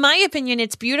actually, in my opinion,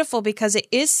 it's beautiful because it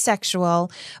is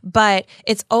sexual, but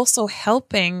it's also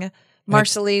helping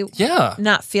Marsley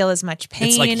not feel as much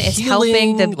pain. It's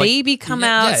helping the baby come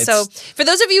out. So for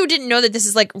those of you who didn't know that this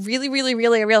is like really, really,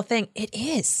 really a real thing, it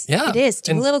is. Yeah. It is.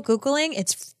 Do a little Googling.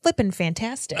 It's flipping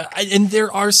fantastic. And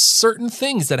there are certain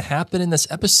things that happen in this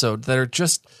episode that are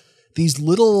just these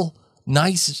little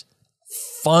nice,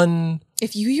 fun.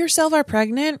 If you yourself are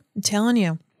pregnant, I'm telling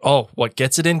you. Oh, what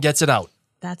gets it in, gets it out.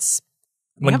 That's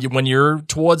when you're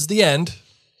towards the end.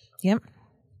 Yep.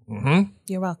 Mm-hmm.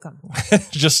 You're welcome.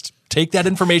 Just take that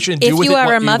information and do with it what you you will. If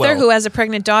you are a mother will. who has a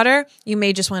pregnant daughter, you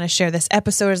may just want to share this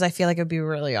episode, as I feel like it would be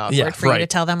really awkward for you to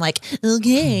tell them, like,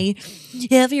 okay,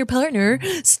 have your partner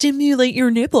stimulate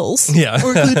your nipples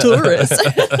or clitoris.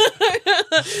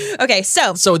 Okay,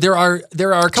 so there are a couple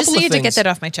of things. Just needed to get that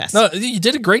off my chest. No, you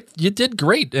did great. You did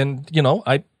great, and you know,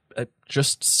 I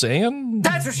just saying.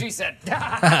 That's what she said.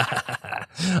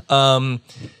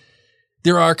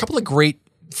 There are a couple of great,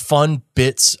 fun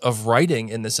bits of writing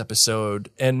in this episode,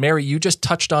 and Mary, you just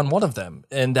touched on one of them,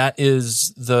 and that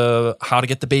is how to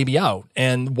get the baby out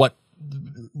and what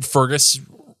Fergus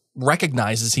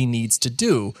recognizes he needs to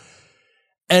do.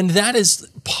 And that is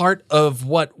part of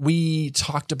what we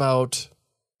talked about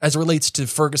as it relates to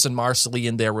Fergus and Marcelly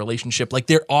and their relationship. Like,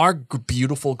 there are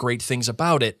beautiful, great things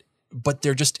about it, but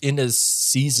they're just in a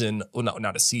season, well, no,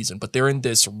 not a season, but they're in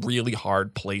this really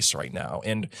hard place right now.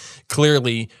 And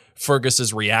clearly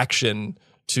Fergus's reaction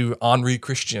to Henri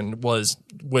Christian was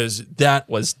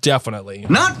definitely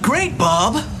Not great,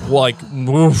 Bob. like,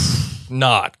 oof,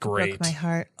 not great. Broke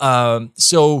my heart.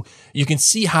 So you can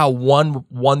see how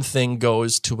one thing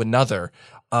goes to another.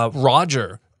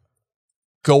 Roger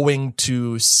going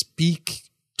to speak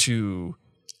to,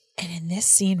 And in this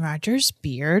scene, Roger's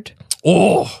beard.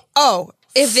 oh,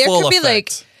 If there full could be effect.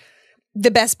 like the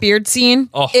best beard scene,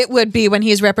 it would be when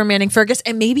he's reprimanding Fergus.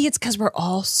 And maybe it's because we're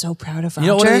all so proud of Roger.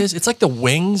 You know what it is? It's like the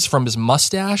wings from his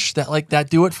mustache that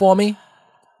do it for me.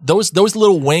 Those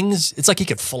little wings, it's like he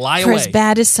could fly For away. as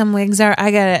bad as some wigs are,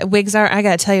 I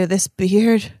gotta tell you, this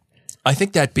beard, I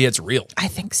think that beard's real I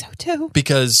think so too.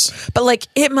 because But like,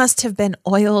 it must have been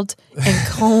oiled and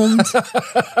combed,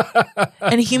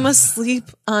 and he must sleep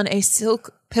on a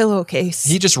silk pillowcase.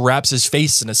 he just wraps his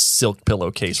face in a silk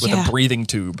pillowcase with Yeah. a breathing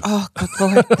tube. Oh, good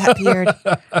Lord, that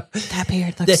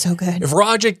beard looks so good. If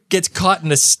Roger gets caught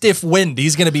in a stiff wind,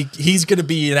 he's gonna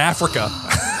be in Africa.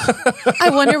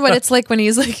 I wonder what it's like when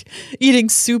he's like eating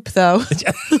soup, though.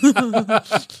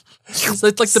 It's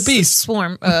like the beast.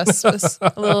 Swarm, a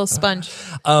little sponge.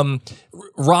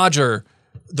 Roger,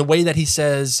 the way that he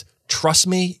says, "Trust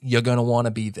me, you're gonna want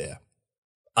to be there."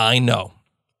 I know,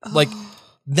 like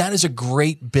that is a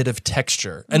great bit of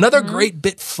texture. Another great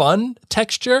bit fun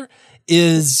texture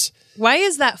is. Why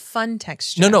is that fun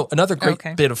texture? No. Another great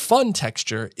Okay. bit of fun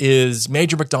texture is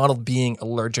Major McDonald being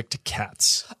allergic to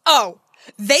cats. Oh,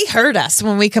 they heard us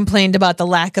when we complained about the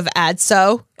lack of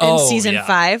ADSO in season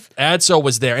 5. Adzo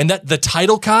was there, and that the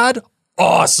title card,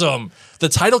 awesome. The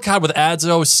title card with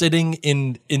Adzo sitting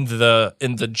in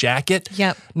the jacket.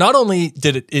 Yep. Not only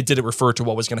did it refer to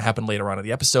what was going to happen later on in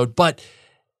the episode, but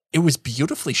it was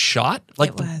beautifully shot.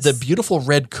 Like It was. the beautiful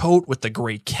red coat with the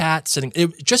gray cat sitting.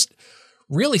 It just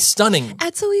really stunning.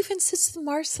 ADSO even sits with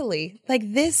Marcelly.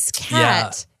 Like, this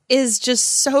cat is just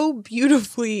so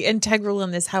beautifully integral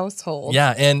in this household.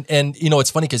 Yeah, and you know, it's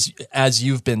funny because as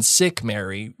you've been sick,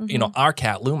 Mary, you Mm-hmm. know, our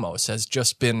cat Lumos has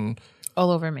just been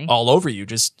All over me. all over you.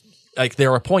 Just like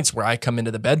there are points where I come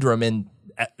into the bedroom and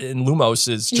Lumos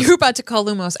is just, You were about to call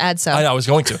Lumos ADSO. I was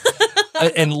going to.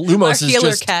 And Our Lumos is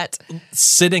healer just cat.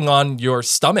 sitting on your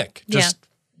stomach, just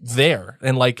there.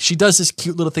 And like she does this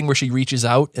cute little thing where she reaches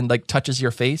out and like touches your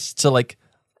face to like,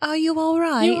 Are you all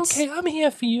right? "You okay? I'm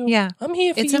here for you. Yeah. I'm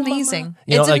here for It's you, amazing. Mama."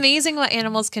 You know, It's like, amazing what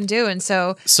animals can do. And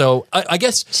so So I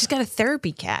guess she's got a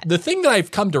therapy cat. the thing that I've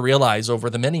come to realize over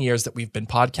the many years that we've been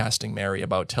podcasting, Mary,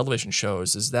 about television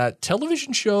shows is that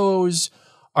television shows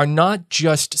are not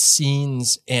just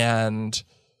scenes and,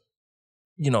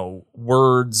 you know,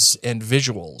 words and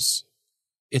visuals.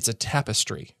 It's a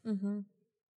tapestry. Mm-hmm.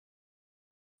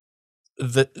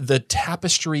 The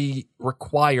tapestry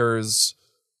requires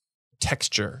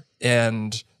texture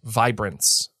and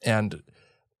vibrance and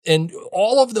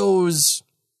all of those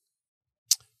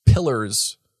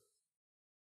pillars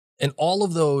and all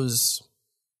of those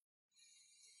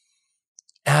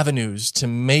avenues to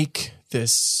make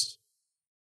this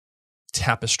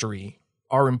tapestry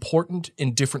are important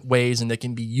in different ways, and they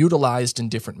can be utilized in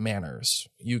different manners.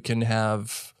 You can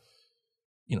have,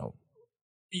 you know,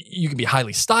 you can be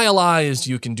highly stylized.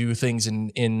 You can do things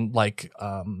in like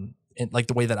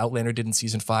the way that Outlander did in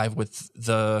season 5 with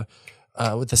the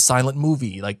silent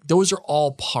movie. Like those are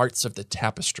all parts of the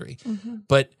tapestry,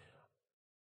 but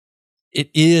it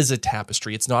is a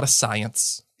tapestry. It's not a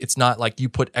science. It's not like you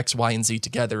put X, Y, and Z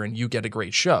together and you get a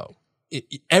great show.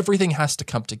 Everything has to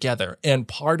come together. And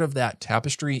part of that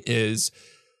tapestry is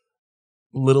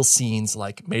little scenes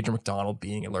like Major McDonald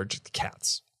being allergic to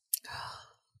cats.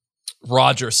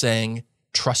 Roger saying,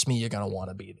 "Trust me, you're going to want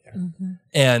to be there."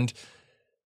 And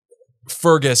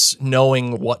Fergus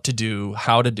knowing what to do,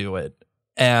 how to do it.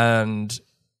 And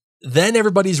then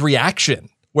everybody's reaction,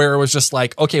 where it was just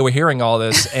like, okay, we're hearing all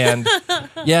this. And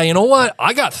yeah, you know what?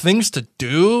 I got things to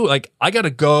do. Like, I got to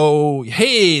go.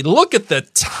 Hey, look at the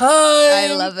time.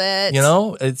 I love it. You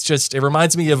know, it's just, it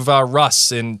reminds me of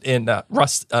Russ in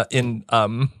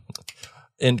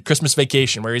Christmas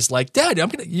Vacation, where he's like, "Dad,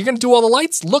 you're gonna do all the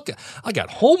lights? Look, I got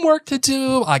homework to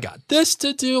do. I got this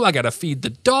to do. I got to feed the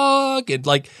dog." And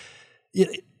like,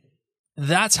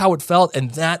 that's how it felt.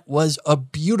 And that was a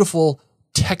beautiful,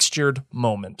 textured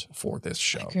moment for this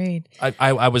show. Agreed.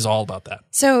 I was all about that.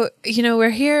 So, we're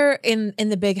here in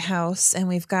the big house, and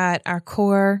we've got our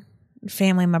core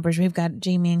family members. We've got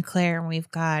Jamie and Claire, and we've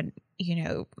got,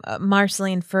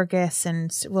 Marcelly and Fergus,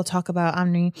 and we'll talk about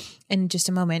Omni in just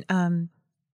a moment.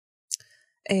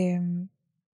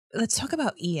 Let's talk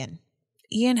about Ian.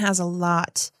 Ian has a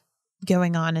lot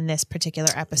going on in this particular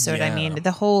episode. Yeah. I mean,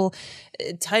 the whole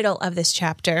title of this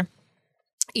chapter,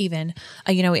 even,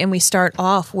 and we start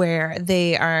off where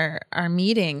they are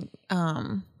meeting,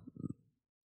 the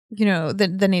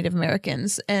Native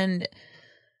Americans, and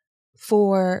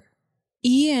for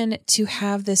Ian to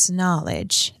have this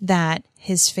knowledge that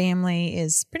his family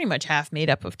is pretty much half made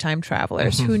up of time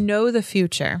travelers who know the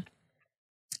future,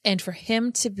 and for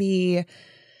him to be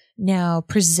now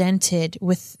presented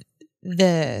with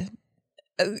the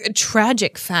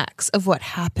tragic facts of what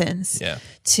happens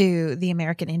to the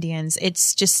American Indians,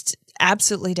 it's just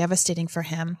absolutely devastating for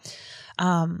him.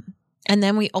 And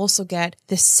then we also get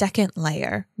the second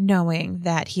layer, knowing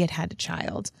that he had a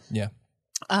child. Yeah.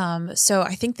 So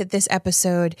I think that this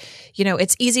episode,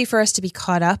 it's easy for us to be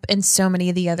caught up in so many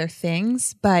of the other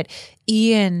things, but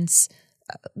Ian's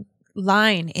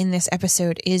line in this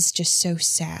episode is just so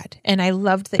sad. And I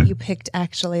loved that you picked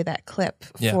actually that clip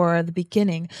for the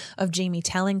beginning of Jamie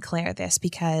telling Claire this,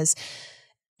 because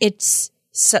it's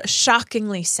so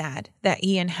shockingly sad that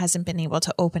Ian hasn't been able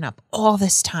to open up all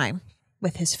this time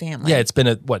with his family. Yeah, it's been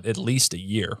at least a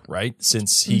year, right?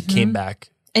 Since he came back.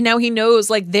 And now he knows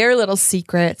their little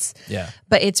secrets. Yeah.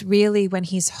 But it's really when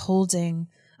he's holding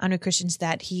Anu Christians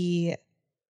that he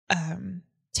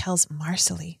tells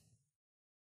Marcelly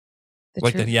the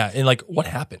truth. And what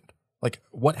happened?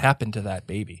 What happened to that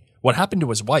baby? What happened to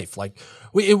his wife?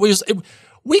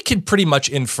 We could pretty much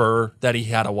infer that he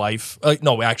had a wife.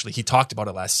 No, actually, he talked about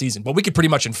it last season, but we could pretty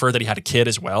much infer that he had a kid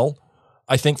as well,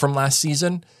 I think, from last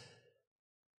season.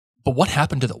 But what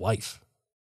happened to the wife?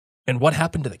 And what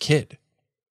happened to the kid?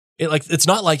 It's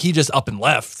not like he just up and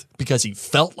left because he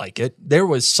felt like it. There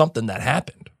was something that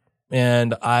happened.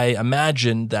 And I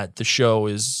imagine that the show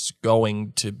is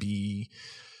going to be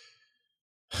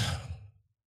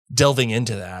delving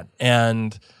into that.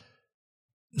 And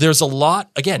there's a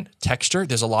lot, again, texture.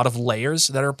 There's a lot of layers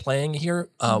that are playing here.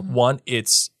 One,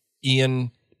 it's Ian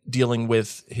dealing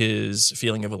with his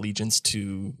feeling of allegiance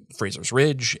to Fraser's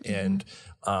Ridge and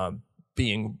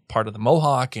being part of the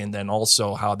Mohawk, and then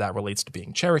also how that relates to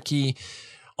being Cherokee.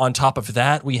 On top of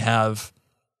that, we have...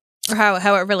 Or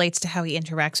how it relates to how he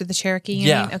interacts with the Cherokee.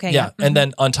 You mean? Okay. Yeah. And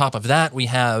then on top of that, we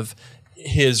have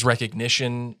his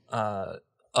recognition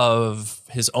of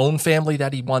his own family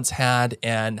that he once had,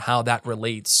 and how that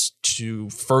relates to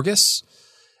Fergus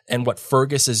and what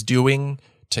Fergus is doing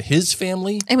to his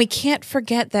family. And we can't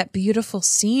forget that beautiful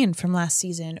scene from last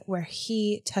season where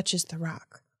he touches the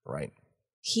rock. Right.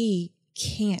 He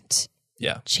can't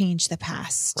change the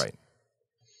past. Right.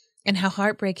 And how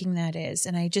heartbreaking that is.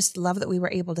 And I just love that we were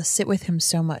able to sit with him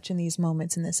so much in these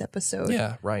moments in this episode.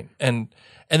 Yeah, right. And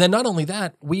then not only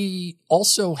that, we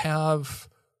also have...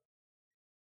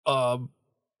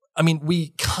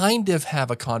 we kind of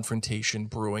have a confrontation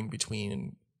brewing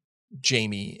between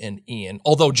Jamie and Ian,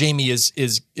 although Jamie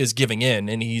is giving in,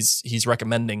 and he's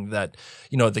recommending that,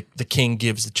 the king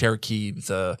gives the Cherokee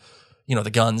the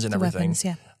guns and everything.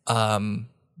 Weapons,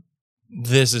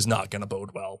 this is not going to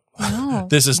bode well. No.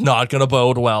 This is not going to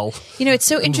bode well. It's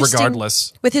so interesting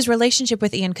regardless with his relationship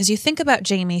with Ian, because you think about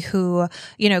Jamie, who,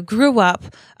 grew up,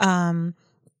 and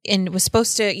was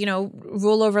supposed to,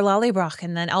 rule over Lallybroch,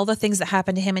 and then all the things that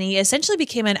happened to him. And he essentially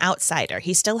became an outsider.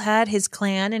 He still had his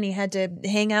clan, and he had to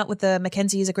hang out with the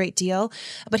Mackenzies a great deal,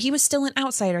 but he was still an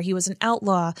outsider. He was an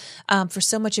outlaw for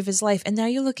so much of his life. And now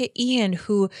you look at Ian,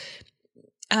 who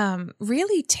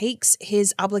really takes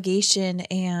his obligation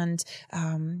and,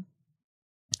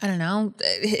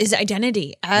 his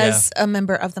identity as a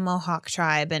member of the Mohawk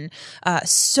tribe, and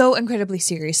so incredibly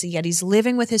seriously, yet he's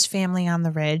living with his family on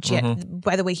the ridge, yet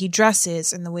by the way he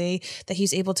dresses and the way that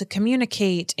he's able to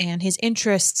communicate and his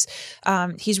interests,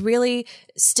 he's really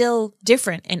still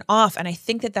different and off. And I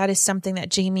think that is something that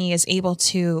Jamie is able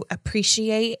to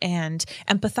appreciate and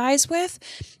empathize with.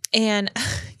 And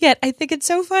yet I think it's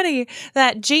so funny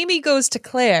that Jamie goes to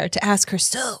Claire to ask her,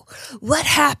 so what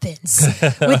happens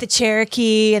with the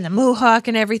Cherokee and the Mohawk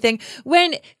and everything,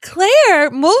 when Claire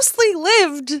mostly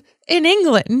lived in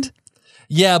England.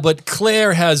 Yeah, but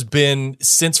Claire has been,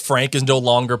 since Frank is no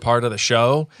longer part of the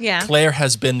show, Claire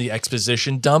has been the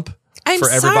exposition dump for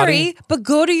everybody. I'm sorry, but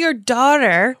go to your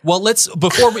daughter. Well,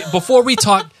 before we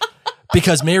talk...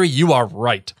 Because Mary, you are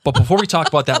right. But before we talk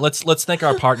about that, let's thank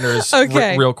our partners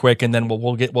real quick, and then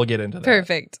we'll get into that.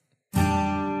 Perfect.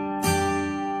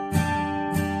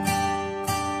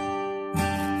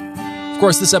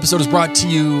 course, this episode is brought to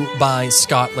you by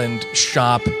Scotland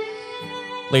Shop.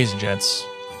 Ladies and gents,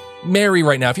 Mary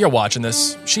right now, if you're watching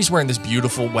this, she's wearing this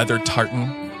beautiful weathered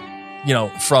tartan,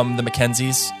 from the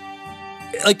Mackenzies.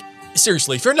 Like,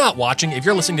 seriously, if you're not watching, if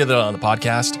you're listening to that on the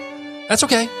podcast, that's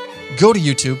okay. Go to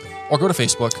YouTube or go to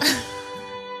Facebook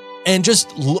and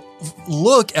just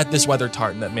look at this weathered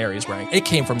tartan that Mary is wearing. It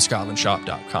came from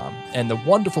ScotlandShop.com. And the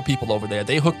wonderful people over there,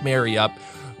 they hooked Mary up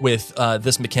with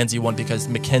this Mackenzie one because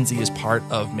Mackenzie is part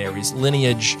of Mary's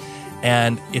lineage.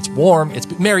 And it's warm.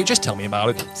 Mary, just tell me about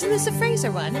it. So this is the Fraser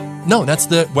one? No, that's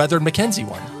the weathered Mackenzie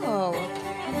one. Oh,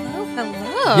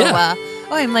 hello. Yeah.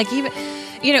 I'm like, even,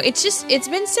 it's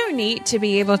been so neat to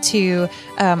be able to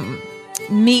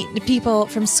meet people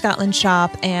from Scotland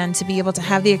Shop and to be able to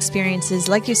have the experiences,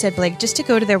 like you said, Blake, just to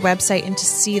go to their website and to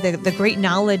see the great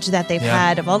knowledge that they've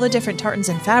had of all the different tartans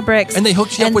and fabrics. And they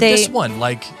hooked you up with this one.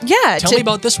 Tell me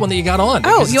about this one that you got on.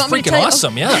 Oh, you want me to tell you?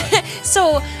 Awesome, yeah.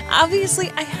 So, obviously,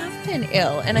 I have been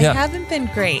ill and I haven't been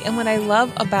great. And what I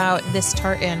love about this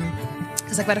tartan,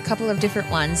 because I've got a couple of different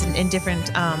ones in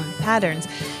different patterns,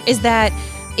 is that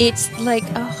it's like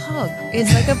a hug.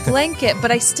 It's like a blanket,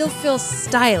 but I still feel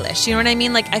stylish. You know what I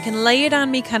mean? Like I can lay it on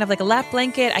me kind of like a lap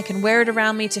blanket. I can wear it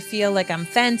around me to feel like I'm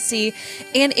fancy.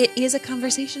 And it is a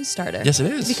conversation starter. Yes, it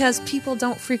is. Because people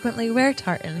don't frequently wear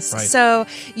tartans. Right. So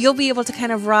you'll be able to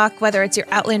kind of rock, whether it's your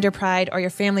Outlander pride or your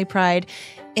family pride,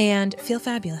 and feel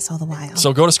fabulous all the while.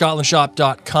 So go to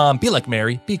ScotlandShop.com. Be like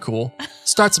Mary. Be cool.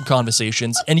 Start some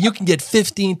conversations. And you can get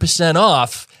 15%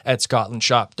 off at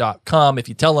ScotlandShop.com. If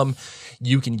you tell them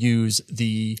you can use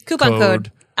the coupon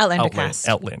code OutlanderCast.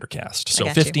 OutlanderCast. So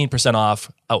 15%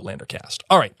 off OutlanderCast.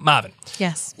 All right, Marvin.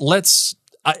 Yes.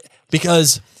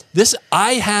 Because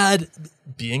I had,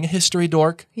 being a history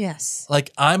dork. Yes.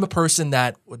 Like I'm a person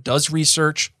that does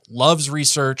research, loves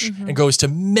research, and goes to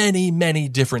many, many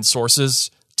different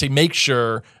sources to make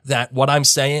sure that what I'm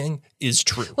saying is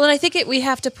true. Well, and I think we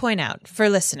have to point out for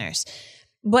listeners,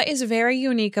 what is very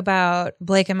unique about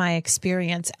Blake and my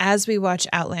experience as we watch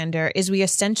Outlander is we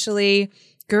essentially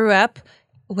grew up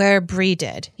where Bree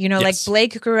did. Like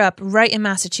Blake grew up right in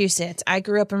Massachusetts. I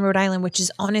grew up in Rhode Island, which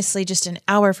is honestly just an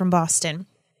hour from Boston.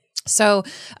 So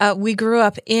we grew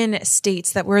up in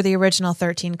states that were the original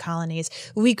 13 colonies.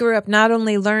 We grew up not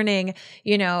only learning,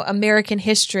 American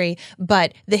history,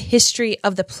 but the history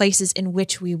of the places in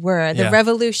which we were. The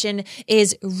Revolution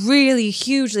is really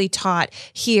hugely taught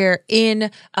here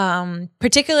in,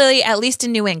 particularly at least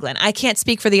in New England. I can't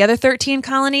speak for the other 13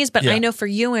 colonies, but I know for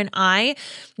you and I,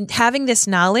 having this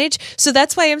knowledge. So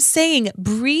that's why I'm saying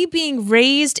Bree being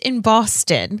raised in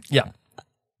Boston. Yeah.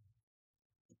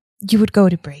 You would go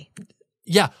to Bree.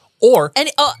 Yeah. And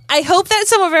I hope that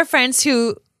some of our friends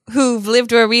who've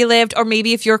lived where we lived, or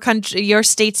maybe if your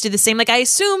states do the same. Like I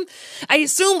assume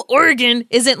Oregon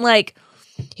isn't like,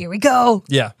 here we go.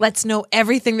 Yeah. Let's know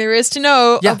everything there is to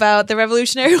know about the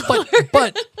Revolutionary War.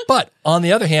 But on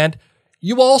the other hand,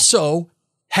 you also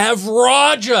have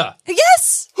Roger.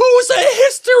 Yes. Who's a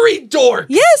history dork.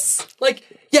 Yes.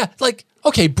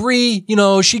 Okay, Bree,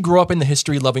 she grew up in the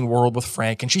history-loving world with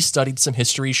Frank, and she studied some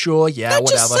history, sure, Not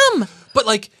whatever. just some.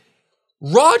 But,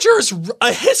 Roger's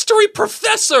a history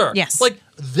professor. Yes.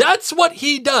 That's what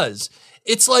he does.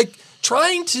 It's like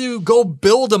trying to go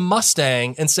build a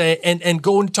Mustang and say, and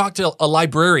go and talk to a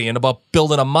librarian about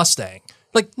building a Mustang.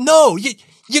 No,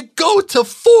 you go to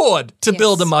Ford to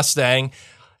build a Mustang.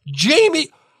 Jamie,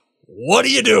 what are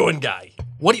you doing, guy?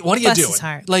 What are you Bless doing? his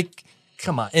heart.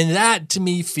 Come on. And that to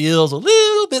me feels a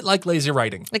little bit like lazy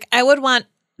writing. I would want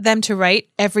them to write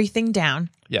everything down.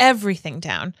 Yeah. Everything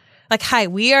down. Hi,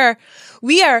 we are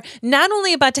not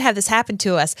only about to have this happen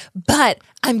to us, but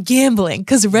I'm gambling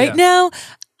because right now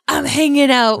I'm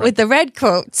hanging out with the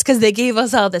Redcoats because they gave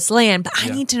us all this land. But I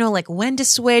need to know when to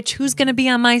switch, who's going to be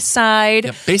on my side.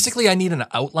 Yeah, basically, I need an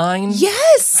outline.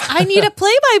 Yes, I need a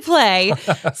play-by-play.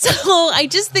 So I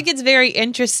just think it's very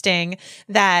interesting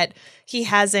that he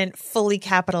hasn't fully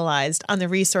capitalized on the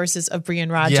resources of Bree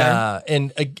and Roger. Yeah,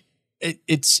 and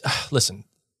it's listen,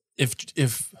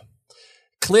 if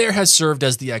Claire has served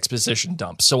as the exposition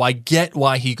dump, so I get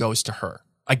why he goes to her.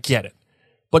 I get it,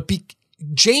 but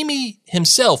Jamie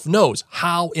himself knows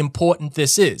how important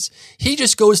this is. He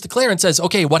just goes to Claire and says,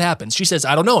 "Okay, what happens?" She says,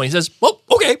 "I don't know." And he says, "Well,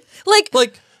 okay."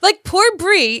 Like poor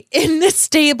Bree in this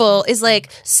stable is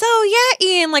so yeah,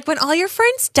 Ian, when all your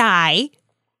friends die.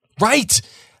 Right.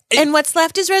 And what's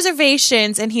left is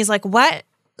reservations. And he's like, what?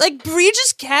 Bree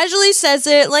just casually says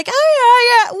it oh,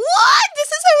 yeah. What? This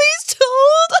is how he's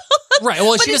told? Right.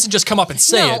 Well, she doesn't just come up and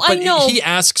say it. But I know. He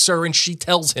asks her and she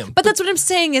tells him. But that's what I'm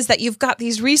saying is that you've got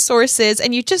these resources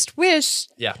and you just wish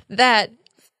that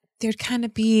there'd kind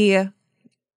of be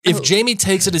If Jamie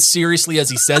takes it as seriously as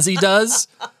he says he does,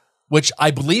 which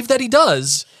I believe that he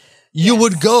does, you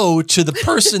would go to the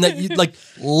person that you like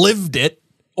lived it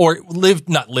or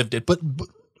not lived it, but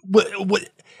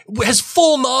has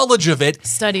full knowledge of it,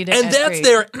 Studied it, and that's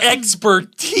their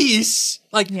expertise.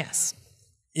 Like, yes,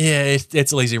 yeah,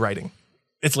 it's lazy writing.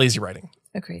 It's lazy writing.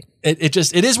 agreed. It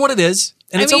is what it is,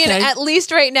 and it's okay. At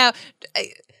least right now.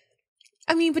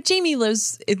 But Jamie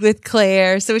lives with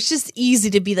Claire, so it's just easy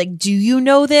to be like, do you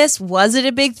know this? Was it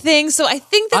a big thing? So I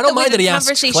think that I don't mind that he asked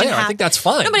Claire. I think that's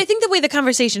fine. No, but I think the way the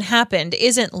conversation happened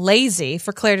isn't lazy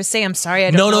for Claire to say, I'm sorry,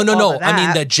 I don't know. No. That. I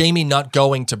mean that Jamie not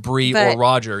going to Bree or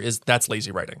Roger that's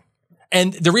lazy writing.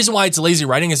 And the reason why it's lazy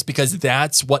writing is because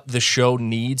that's what the show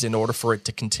needs in order for it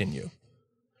to continue.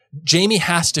 Jamie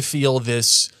has to feel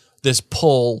this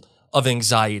pull of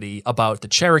anxiety about the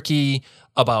Cherokee,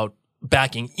 about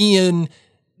backing Ian.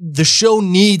 The show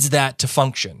needs that to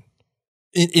function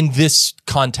in this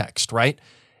context, right?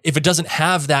 If it doesn't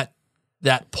have that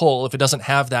pull, if it doesn't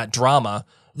have that drama,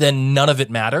 then none of it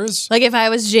matters. Like if I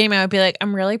was Jamie, I would be like,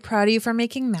 I'm really proud of you for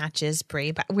making matches,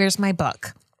 Brie, but where's my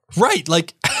book? Right,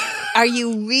 like... Are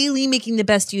you really making the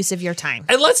best use of your time?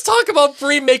 And let's talk about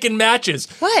Brie making matches.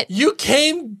 What? You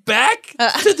came back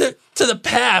to the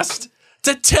past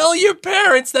to tell your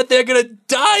parents that they're gonna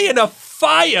die in a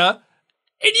fire,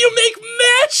 and you make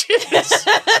matches.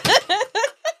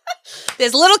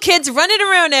 There's little kids running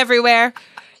around everywhere.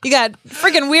 You got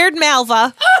friggin' weird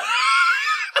Malva.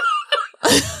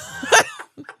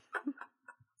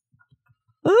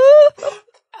 And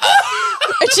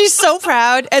she's so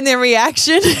proud, and their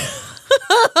reaction.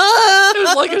 It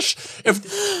was like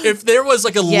if there was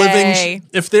like a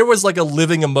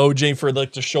living emoji for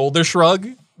like the shoulder shrug,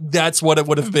 that's what it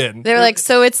would have been. They're like,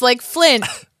 so it's like Flint.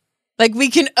 Like we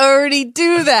can already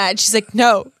do that. She's like,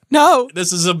 no.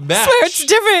 This is a match. I swear it's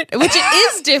different, which it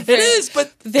is different. It is,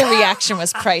 but their reaction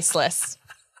was priceless.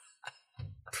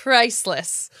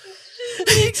 Priceless.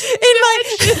 In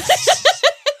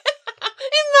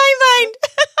my mind.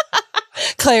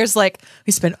 Claire's like,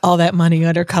 we spent all that money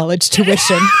on her college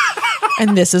tuition,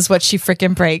 and this is what she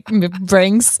freaking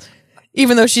brings.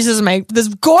 Even though she says this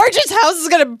gorgeous house is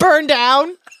gonna burn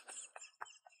down.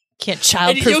 Can't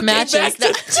childproof matches. And you came back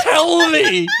to tell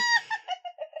me.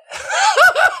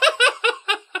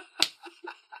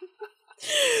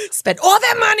 Spent all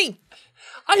that money.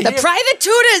 Private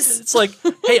tutors. It's like,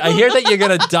 hey, I hear that you're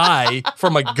gonna die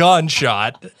from a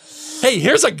gunshot. Hey,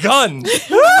 here's a gun.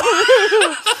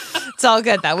 It's all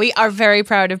good, though. We are very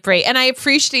proud of Brie, and I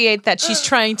appreciate that she's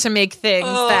trying to make things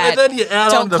that and then you add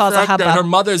don't on the cause a fact hubbub. that her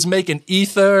mother's making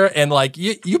ether, and like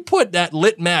you put that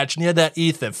lit match near that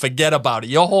ether, forget about it.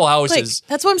 Your whole house is.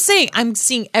 That's what I'm saying. I'm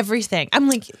seeing everything. I'm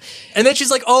like, and then she's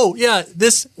like, "Oh yeah,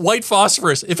 this white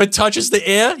phosphorus. If it touches the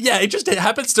air, it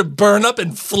happens to burn up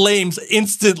in flames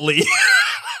instantly."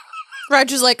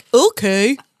 Roger's like,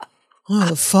 okay,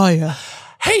 the fire.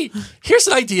 Hey, here's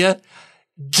an idea.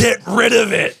 Get rid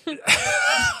of it. I'm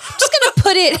just gonna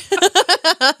put it.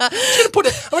 I'm gonna put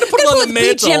it on the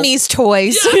mantle. Jimmy's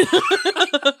toys. Yeah.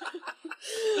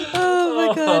 Oh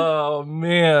my god. Oh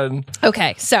man.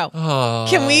 Okay, so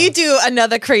can we do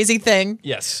another crazy thing?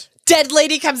 Yes. Dead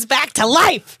lady comes back to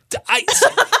life.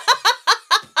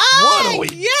 What are we?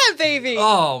 Yeah, baby.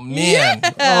 Oh man.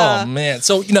 Yeah. Oh man.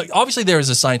 So obviously there is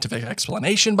a scientific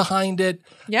explanation behind it.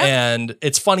 Yeah. And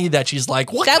it's funny that she's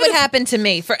like, "What?" That would happen to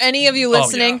me. For any of you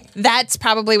listening, that's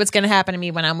probably what's going to happen to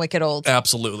me when I'm wicked old.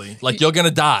 Absolutely. Like you're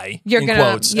gonna die. You're in gonna,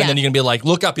 quotes, and then you're gonna be like,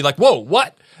 look up. You're like, whoa,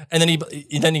 what? And then you're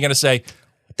gonna say,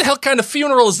 what the hell kind of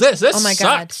funeral is this? This sucks.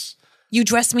 God. You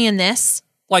dressed me in this?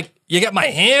 Like you got my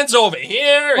hands over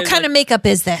here. What kind of makeup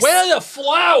is this? Where are the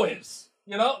flowers?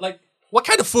 Like. What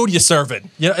kind of food you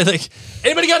serving? Like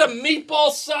anybody got a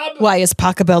meatball sub? Why is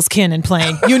Pachelbel's Cannon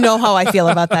playing? You know how I feel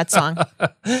about that song.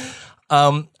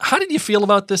 How did you feel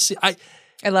about this? I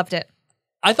loved it.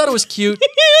 I thought it was cute.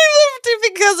 I loved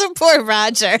it because of poor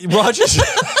Roger. Roger's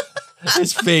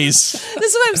his face. This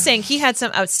is what I'm saying. He had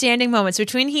some outstanding moments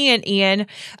between he and Ian.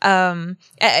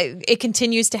 It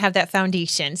continues to have that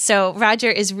foundation. So Roger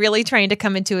is really trying to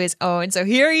come into his own. So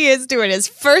here he is doing it's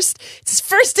his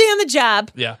first day on the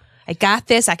job. Yeah. I got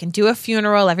this. I can do a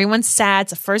funeral. Everyone's sad. It's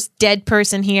the first dead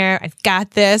person here. I've got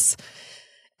this.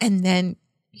 And then,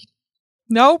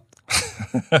 nope.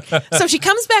 So she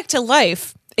comes back to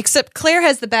life, except Claire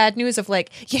has the bad news of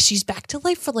she's back to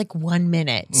life for 1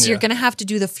 minute. So you're going to have to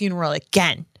do the funeral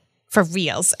again for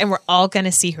reals. And we're all going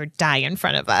to see her die in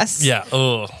front of us. Yeah.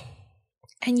 Ugh.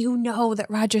 And you know that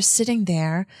Roger's sitting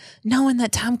there knowing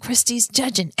that Tom Christie's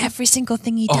judging every single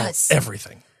thing he does.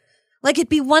 Everything. Like, it'd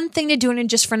be one thing to do it in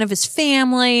just front of his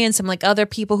family and some like other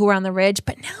people who are on the ridge,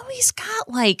 but now he's got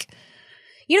like,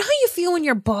 you know how you feel when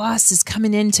your boss is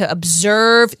coming in to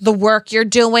observe the work you're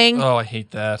doing? Oh, I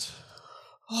hate that.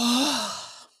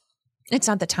 It's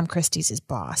not that Tom Christie's his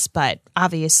boss, but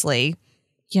obviously,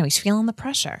 you know, he's feeling the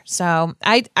pressure. So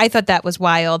I thought that was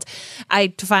wild.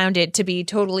 I found it to be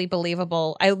totally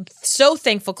believable. I'm so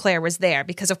thankful Claire was there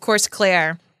because, of course,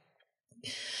 Claire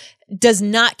does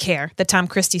not care that Tom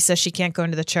Christie says she can't go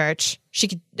into the church. She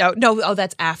could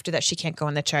that's after that she can't go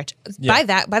in the church.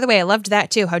 Yeah. By the way, I loved that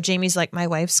too. How Jamie's like, my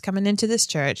wife's coming into this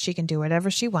church. She can do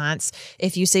whatever she wants.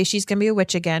 If you say she's going to be a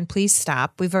witch again, please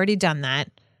stop. We've already done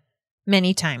that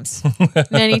many times.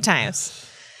 Many times.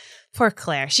 Poor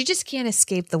Claire. She just can't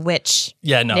escape the witch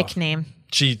nickname.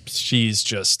 She's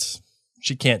just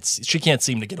she can't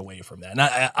seem to get away from that. And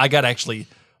I got actually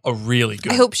a really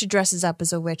good. I hope she dresses up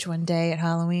as a witch one day at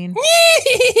Halloween.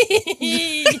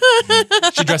 She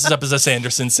dresses up as a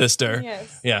Sanderson sister.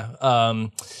 Yes. Yeah.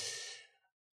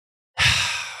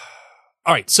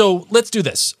 All right, so let's do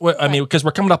this. I mean, because we're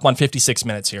coming up on 56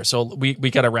 minutes here, so we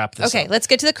got to wrap this up. Okay, let's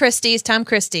get to the Christies. Tom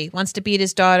Christie wants to beat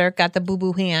his daughter, got the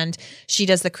boo-boo hand. She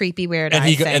does the creepy weird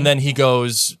eye thing. And then he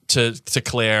goes to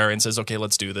Claire and says, okay,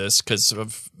 let's do this because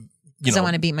of, because I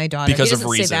want to beat my daughter. Because He of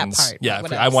doesn't reasons. say that part, yeah,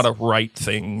 but what I else? want to write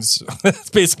things.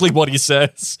 That's basically what he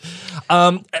says.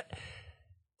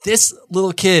 This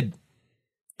little kid,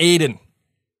 Aiden.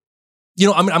 You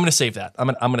know, I'm going to save that. I'm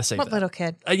going to save What that. little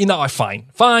kid? Fine.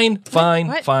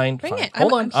 What? Fine. Bring it.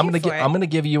 Hold on. I'm I'm here for it. going to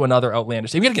give you another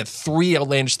outlandish. We're going to get 3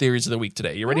 outlandish theories of the week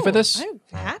today. You ready for this? I'm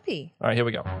happy. All right, here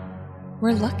we go.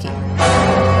 We're lucky.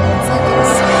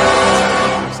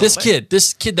 This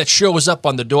kid that shows up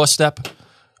on the doorstep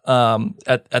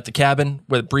at the cabin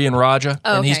with Bree and Raja,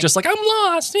 and he's okay. just like, I'm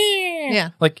lost. Yeah.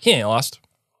 Like, he ain't lost.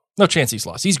 No chance he's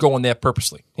lost. He's going there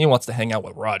purposely. He wants to hang out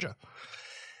with Raja.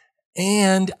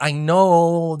 And I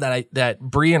know that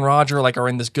Bree and Roger are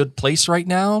in this good place right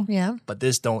now. Yeah. But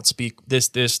this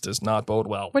does not bode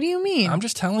well. What do you mean? I'm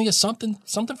just telling you something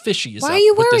fishy is Why up are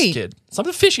you with worried? this kid.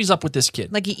 Something fishy's up with this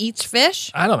kid. Like he eats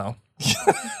fish? I don't know.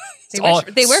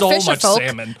 They were so fisher much folk.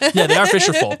 salmon. Yeah, they are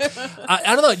fisher folk.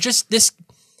 I don't know. Just this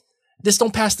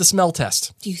don't pass the smell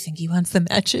test. Do you think he wants the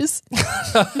matches?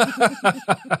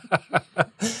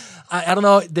 I don't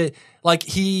know.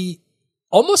 He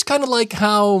almost kind of like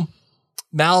how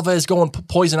Malva is going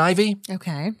poison ivy.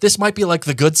 Okay. This might be like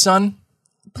the good son.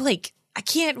 Blake, I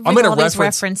can't read I'm going all these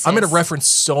references. I'm going to reference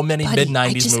so many Buddy,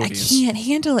 mid-90s movies. I can't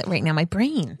handle it right now. My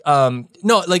brain. No,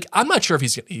 I'm not sure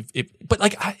if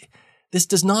but this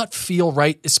does not feel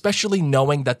right, especially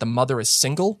knowing that the mother is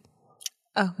single.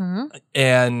 Uh-huh.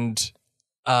 And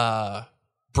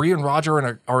Bree and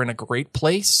Roger are in a great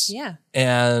place. Yeah.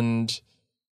 And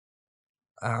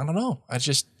I don't know. I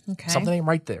just something ain't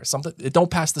right there. It don't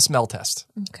pass the smell test.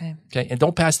 Okay. Okay. And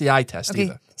don't pass the eye test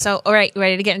either. So, all right,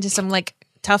 ready to get into some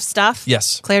tough stuff?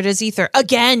 Yes. Claire does ether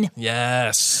again.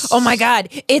 Yes. Oh my God.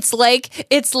 It's like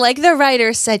the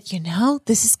writer said,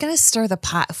 this is going to stir the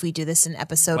pot if we do this in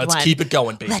episode 1. Let's keep it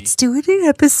going, baby. Let's do it in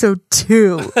episode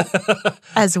 2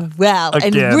 as well.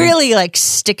 Again. And really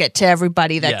stick it to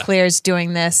everybody that Yeah. Claire's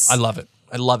doing this. I love it.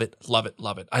 I love it. Love it.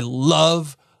 Love it. I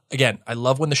love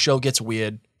when the show gets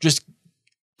weird. Just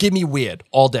give me weird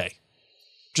all day.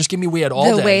 Just give me weird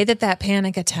all day. The way that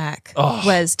panic attack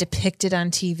was depicted on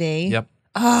TV. Yep.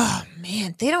 Oh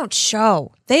man, they don't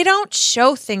show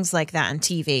things like that on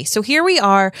TV. So here we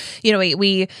are,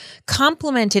 we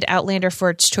complimented Outlander for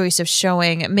its choice of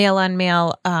showing male on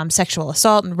male sexual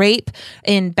assault and rape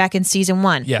back in season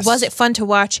 1. Yes. Was it fun to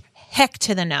watch? Heck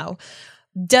to the no.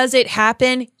 Does it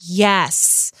happen?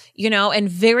 Yes. And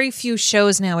very few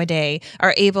shows nowadays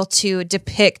are able to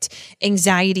depict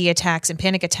anxiety attacks and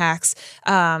panic attacks.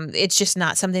 It's just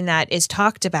not something that is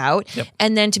talked about. Yep.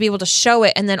 And then to be able to show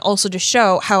it, and then also to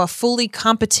show how a fully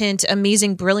competent,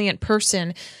 amazing, brilliant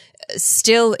person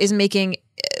still is making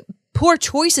poor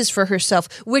choices for herself,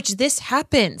 which this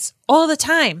happens all the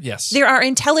time. Yes. There are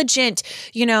intelligent,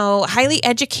 highly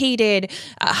educated,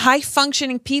 high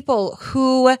functioning people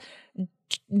who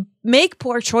make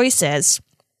poor choices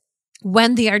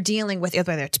when they are dealing with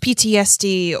whether it's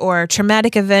PTSD or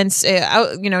traumatic events,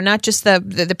 not just the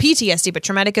PTSD, but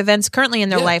traumatic events currently in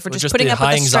their life, or just putting the up with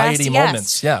high the stress. anxiety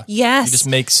moments. Yeah. Yes. You just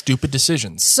make stupid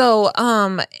decisions. So,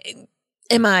 am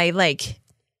I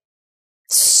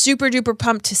super duper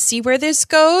pumped to see where this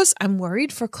goes? I'm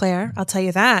worried for Claire. I'll tell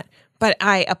you that. But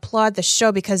I applaud the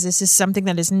show because this is something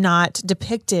that is not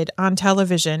depicted on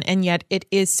television, and yet it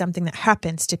is something that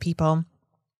happens to people.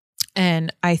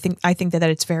 And I think that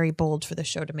it's very bold for the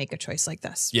show to make a choice like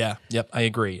this. Yeah. Yep. I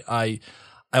agree. I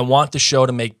want the show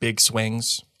to make big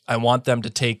swings. I want them to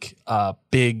take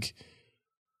big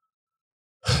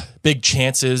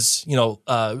chances,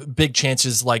 big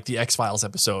chances like the X-Files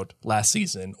episode last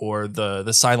season or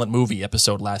the silent movie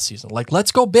episode last season. Like,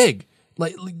 let's go big.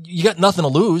 Like, you got nothing to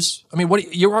lose. I mean,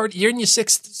 you're in your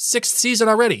sixth season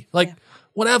already. Like,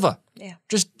 whatever. Yeah.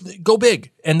 Just go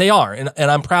big. And they are. And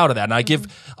I'm proud of that. And I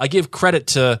give credit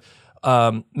to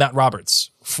Matt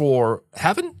Roberts for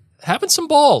having some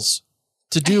balls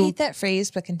to do. I hate that phrase,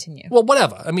 but continue. Well,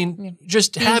 whatever. I mean,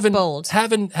 just Being having bold.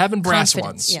 having brass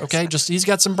Confidence, ones. yes. Okay, just he's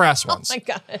got some brass Oh ones. my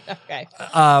God. Okay.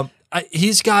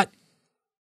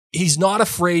 He's not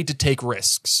afraid to take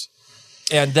risks,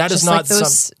 and that is Just not like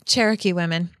those Cherokee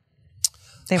women.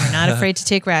 They were not afraid to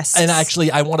take risks. And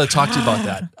actually, I want to talk to you about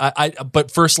that.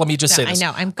 But first, let me just say this. I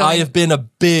know. I have been a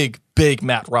big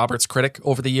Matt Roberts critic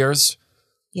over the years.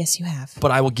 Yes, you have.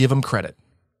 But I will give him credit.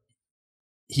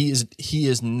 He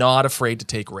is not afraid to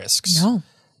take risks. No.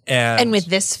 And with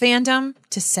this fandom,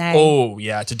 to say,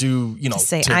 to do, to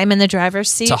say I'm in the driver's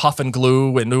seat, to huff and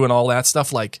glue and doing all that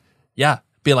stuff, like,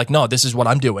 be like, no, this is what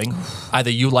I'm doing.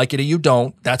 Either you like it or you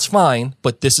don't. That's fine.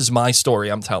 But this is my story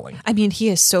I'm telling. I mean, he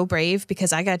is so brave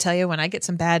because I got to tell you, when I get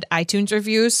some bad iTunes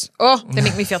reviews, they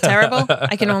make me feel terrible.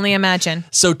 I can only imagine.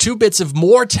 So 2 bits of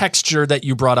more texture that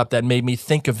you brought up that made me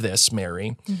think of this,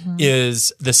 Mary,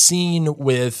 is the scene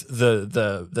with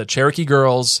the Cherokee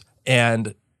girls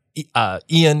and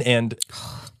Ian and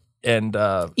Ian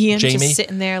Jamie just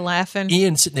sitting there laughing.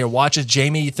 Ian sitting there watches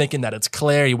Jamie thinking that it's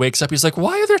Claire. He wakes up. He's like,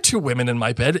 why are there 2 women in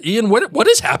my bed? Ian, what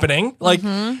is happening? Like,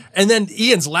 and then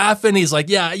Ian's laughing. He's like,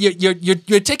 yeah,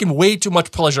 you're taking way too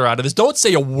much pleasure out of this. Don't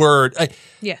say a word.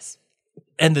 Yes.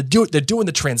 And they're doing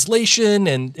the translation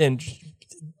and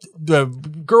the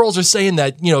girls are saying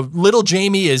that, little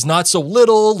Jamie is not so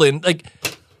little. And like,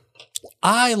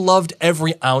 I loved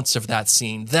every ounce of that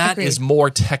scene. That Agreed. is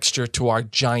more texture to our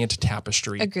giant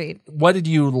tapestry. Agreed. What did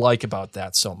you like about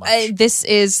that so much? This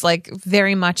is like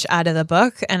very much out of the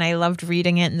book, and I loved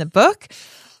reading it in the book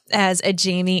as a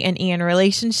Jamie and Ian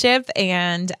relationship,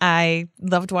 and I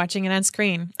loved watching it on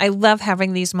screen. I love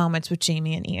having these moments with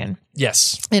Jamie and Ian.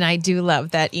 Yes. And I do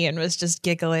love that Ian was just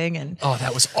giggling and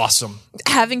That was awesome.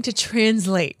 having to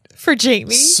translate for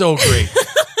Jamie. So great.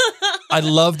 I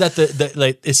love that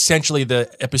essentially the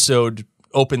episode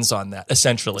opens on that,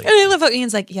 essentially. And I love how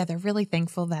Ian's like, they're really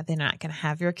thankful that they're not going to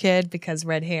have your kid because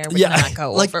red hair would not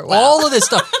go like over well. all of this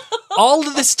stuff. All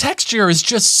of this texture is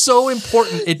just so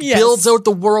important. It builds out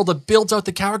the world. It builds out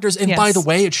the characters. And by the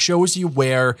way, it shows you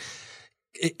where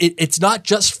it's not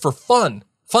just for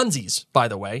funsies, by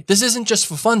the way. This isn't just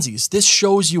for funsies. This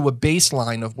shows you a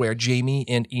baseline of where Jamie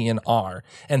and Ian are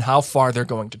and how far they're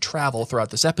going to travel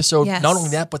throughout this episode. Yes. Not only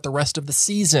that, but the rest of the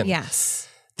season. Yes.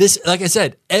 This, like I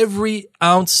said, every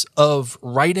ounce of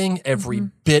writing, every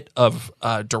bit of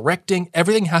directing,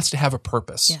 everything has to have a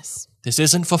purpose. Yes. This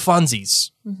isn't for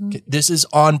funsies. This is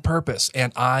on purpose,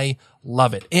 and I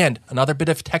love it. And another bit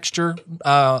of texture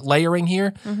layering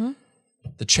here,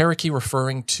 the Cherokee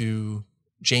referring to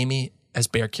Jamie as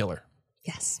Bear Killer.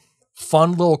 Yes.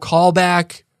 Fun little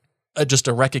callback, just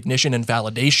a recognition and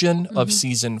validation of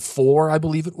season 4, I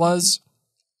believe it was,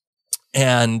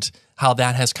 and how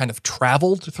that has kind of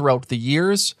traveled throughout the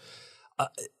years.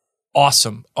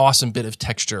 Awesome bit of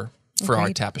texture for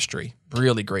our tapestry.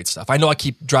 Really great stuff. I know I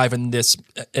keep driving this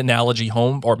analogy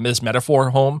home or this metaphor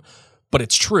home, but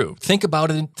it's true. Think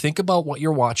about it. Think about what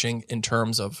you're watching in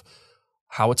terms of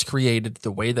how it's created,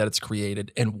 the way that it's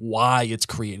created, and why it's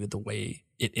created the way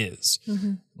it is.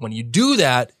 When you do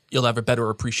that, you'll have a better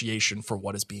appreciation for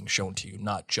what is being shown to you,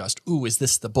 not just, ooh, is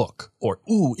this the book? Or,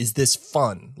 ooh, is this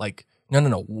fun? Like,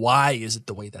 no. Why is it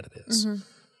the way that it is?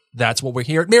 That's what we're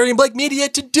here at Marion Blake Media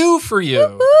to do for you.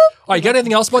 All right, you got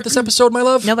anything else about this episode, my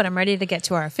love? No, but I'm ready to get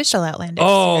to our official Outlander.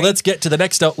 Let's get to the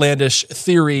next outlandish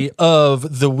theory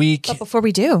of the week. But before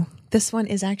we do, this one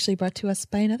is actually brought to us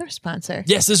by another sponsor.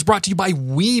 Yes, this is brought to you by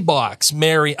WeBox.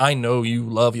 Mary, I know you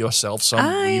love yourself some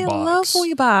WeBox. I love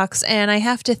WeBox, and I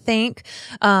have to thank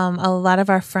a lot of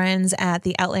our friends at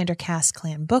the Outlander Cast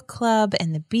Clan Book Club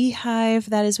and the Beehive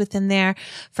that is within there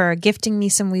for gifting me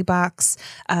some WeBox.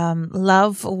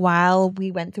 Love while we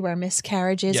went through our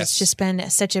miscarriages. Yes. It's just been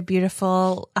such a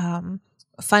beautiful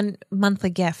fun monthly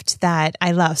gift that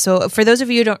I love. So for those of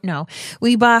you who don't know,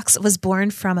 WeBox was born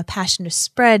from a passion to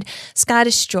spread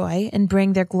Scottish joy and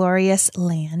bring their glorious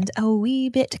land a wee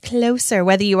bit closer.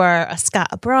 Whether you are a Scot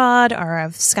abroad or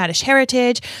of Scottish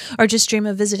heritage or just dream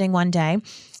of visiting one day,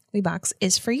 WeBox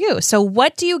is for you. So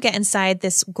what do you get inside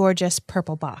this gorgeous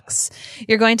purple box?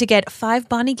 You're going to get 5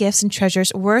 Bonnie gifts and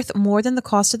treasures worth more than the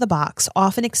cost of the box,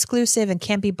 often exclusive and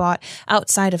can't be bought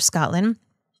outside of Scotland.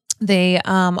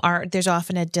 There's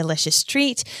often a delicious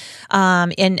treat.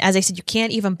 And as I said, you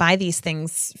can't even buy these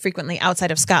things frequently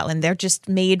outside of Scotland. They're just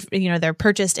made, they're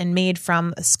purchased and made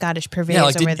from Scottish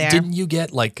purveyors over there. Didn't you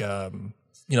get like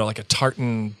like a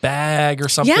tartan bag or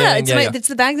something? Yeah, it's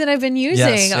the bag that I've been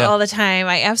using all the time.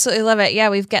 I absolutely love it. Yeah,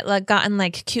 we've gotten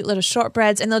like cute little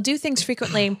shortbreads, and they'll do things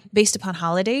frequently based upon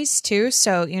holidays too.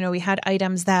 So, we had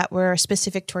items that were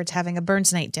specific towards having a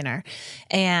Burns night dinner,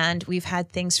 and we've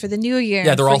had things for the New Year.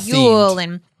 Yeah, they're all Yule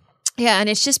themed. And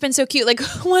it's just been so cute. Like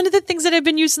one of the things that I've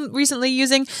been recently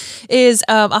using is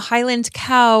a Highland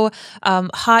Cow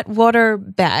hot water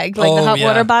bag, like the hot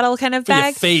water bottle kind of for your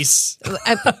bag. face.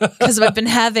 Because I've been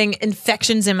having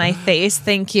infections in my face.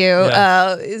 Thank you.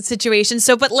 Situation.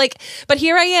 So, but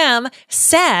here I am,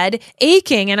 sad,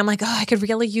 aching, and I'm like, I could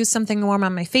really use something warm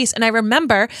on my face. And I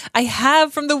remember I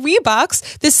have from the Wee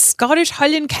Box this Scottish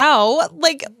Highland Cow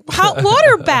like hot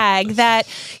water bag that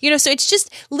So it's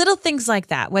just little things like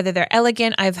that. Whether they're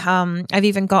elegant, I've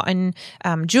even gotten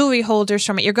jewelry holders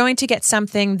from it. You're going to get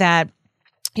something that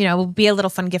will be a little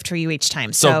fun gift for you each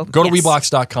time. So go to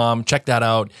Weebox.com, check that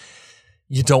out.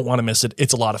 You don't want to miss it.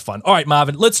 It's a lot of fun. All right,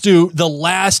 Marvin, let's do the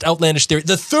last outlandish theory,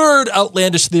 the third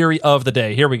outlandish theory of the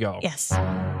day. Here we go. Yes.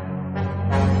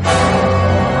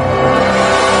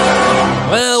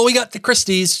 Well, we got the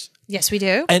Christies. Yes, we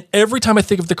do. And every time I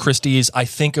think of the Christies, I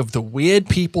think of the weird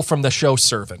people from the show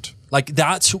Servant. Like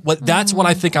that's what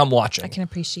I think I'm watching. I can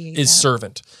appreciate is that.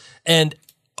 Servant. And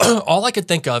all I could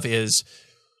think of is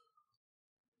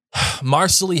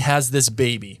Marcelly has this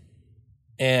baby,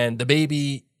 and the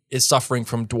baby is suffering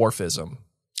from dwarfism.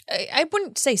 I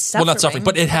wouldn't say suffering. Well, not suffering,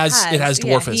 but it has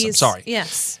dwarfism. Yeah, Sorry.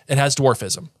 Yes. It has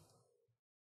dwarfism.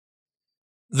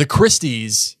 The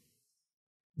Christies,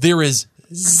 there is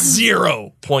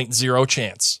 0.0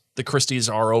 chance the Christies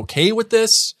are okay with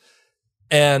this,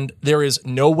 and there is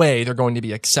no way they're going to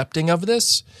be accepting of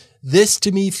this. This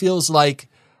to me feels like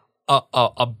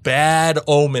a bad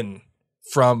omen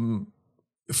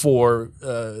for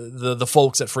the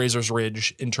folks at Fraser's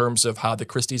Ridge in terms of how the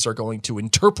Christies are going to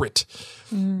interpret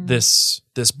this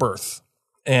birth.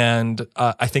 And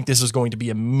I think this is going to be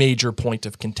a major point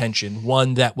of contention,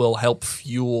 one that will help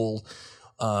fuel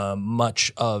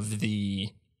much of the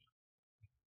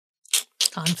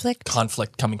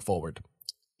conflict coming forward.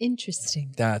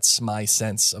 Interesting. That's my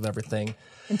sense of everything.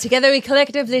 And together we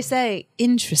collectively say,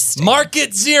 interesting.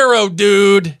 Market zero,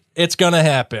 dude. It's going to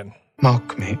happen.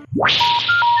 Mock me.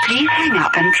 Please hang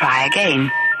up and try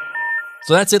again.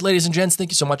 So that's it, ladies and gents.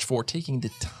 Thank you so much for taking the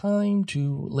time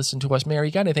to listen to us. Mary,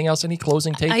 you got anything else? Any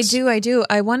closing takes? I do.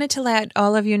 I wanted to let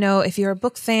all of you know, if you're a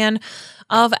book fan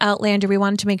of Outlander, we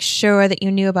wanted to make sure that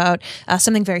you knew about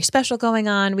something very special going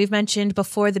on. We've mentioned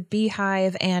before the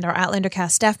Beehive and our Outlander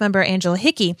Cast staff member, Angela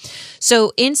Hickey.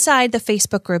 So inside the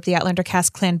Facebook group, the Outlander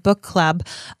Cast Clan Book Club,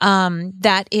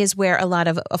 that is where a lot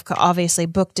of obviously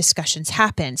book discussions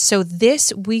happen. So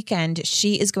this weekend,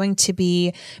 she is going to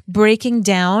be breaking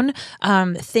down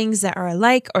things that are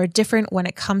alike or different when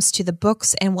it comes to the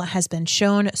books and what has been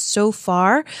shown so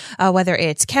far, whether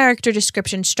it's character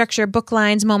description, structure, book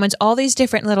lines, moments, all these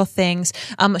different little things.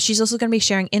 She's also going to be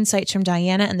sharing insights from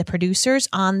Diana and the producers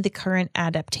on the current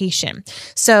adaptation.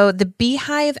 So the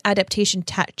Beehive adaptation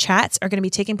chats are going to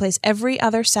be taking place every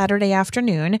other Saturday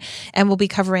afternoon, and we'll be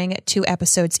covering 2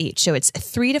 episodes each. So it's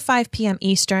 3 to 5 p.m.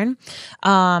 Eastern,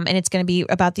 and it's going to be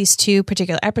about these 2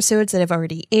 particular episodes that have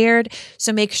already aired.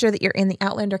 So make sure that you're in the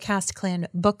Outlander Cast Clan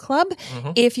Book Club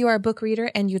if you are a book reader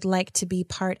and you'd like to be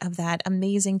part of that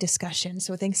amazing discussion.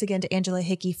 So thanks again to Angela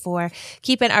Hickey for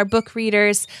keeping our book readers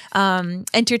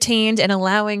entertained and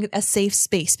allowing a safe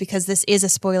space, because this is a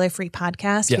spoiler-free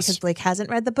podcast because Blake hasn't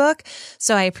read the book.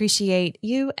 So I appreciate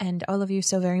you and all of you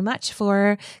so very much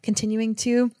for continuing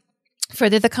to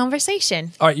further the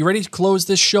conversation. All right, you ready to close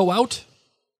this show out?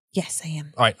 Yes, I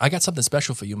am. All right, I got something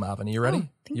special for you, Malvin. Are you ready?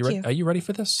 Thank you. Are you ready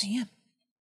for this? I am.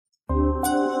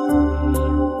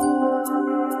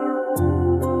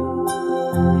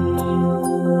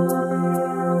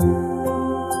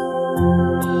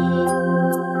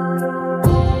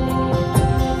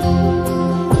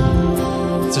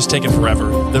 It's just taking forever.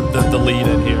 The lead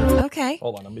in here. Okay.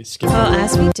 Hold on, let me skip. Well,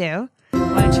 as we do, I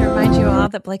wanted to remind you all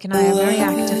that Blake and I are very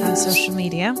active on social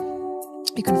media.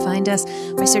 You can find us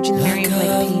by searching the Mary and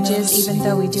Blake pages, even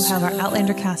though we do have our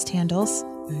Outlander Cast handles.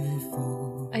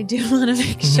 I do want to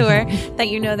make sure that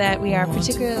you know that we are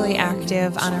particularly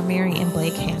active on our Mary and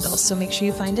Blake handles, so make sure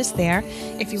you find us there.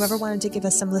 If you ever wanted to give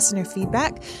us some listener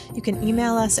feedback, you can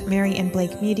email us at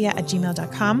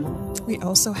maryandblakemedia@gmail.com. We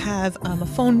also have a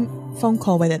phone phone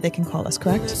call way that they can call us,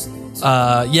 correct?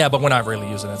 Yeah, but we're not really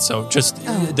using it. So just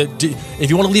if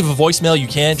you want to leave a voicemail, you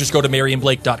can. Just go to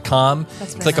maryandblake.com,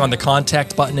 click on the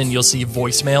contact button, and you'll see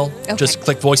voicemail. Okay. Just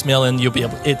click voicemail, and you'll be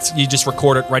able. You just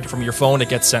record it right from your phone. It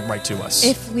gets sent right to us.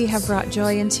 If we have brought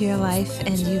joy into your life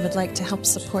and you would like to help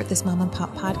support this Mom and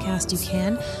Pop podcast, you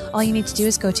can. All you need to do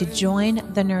is go to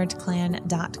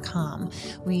jointhenerdclan.com.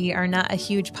 We are not a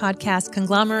huge podcast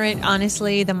conglomerate.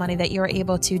 Honestly, the money that you're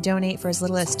able to donate for as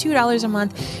little as $2 a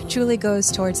month truly goes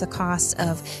towards the cost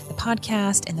of the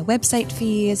podcast and the website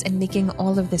fees and making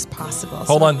all of this possible.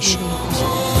 Hold on. Really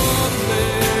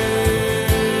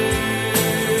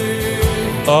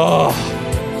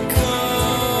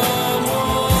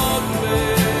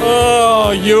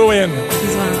Oh, Ewan.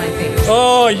 he's one of my favorites.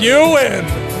 Oh, Ewan.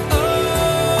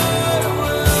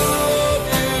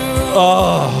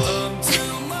 Oh,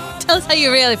 Tell us how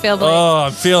you really feel, Blake.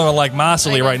 I'm feeling like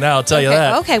Mosley right now. I'll tell you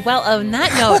that. Okay, well, on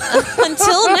that note,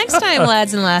 until next time,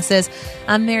 lads and lasses,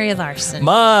 I'm Mary Larson.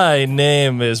 My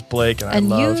name is Blake, and I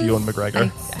love Ewan McGregor.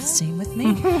 Same with me.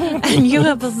 And you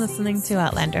have been listening to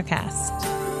Outlander Cast.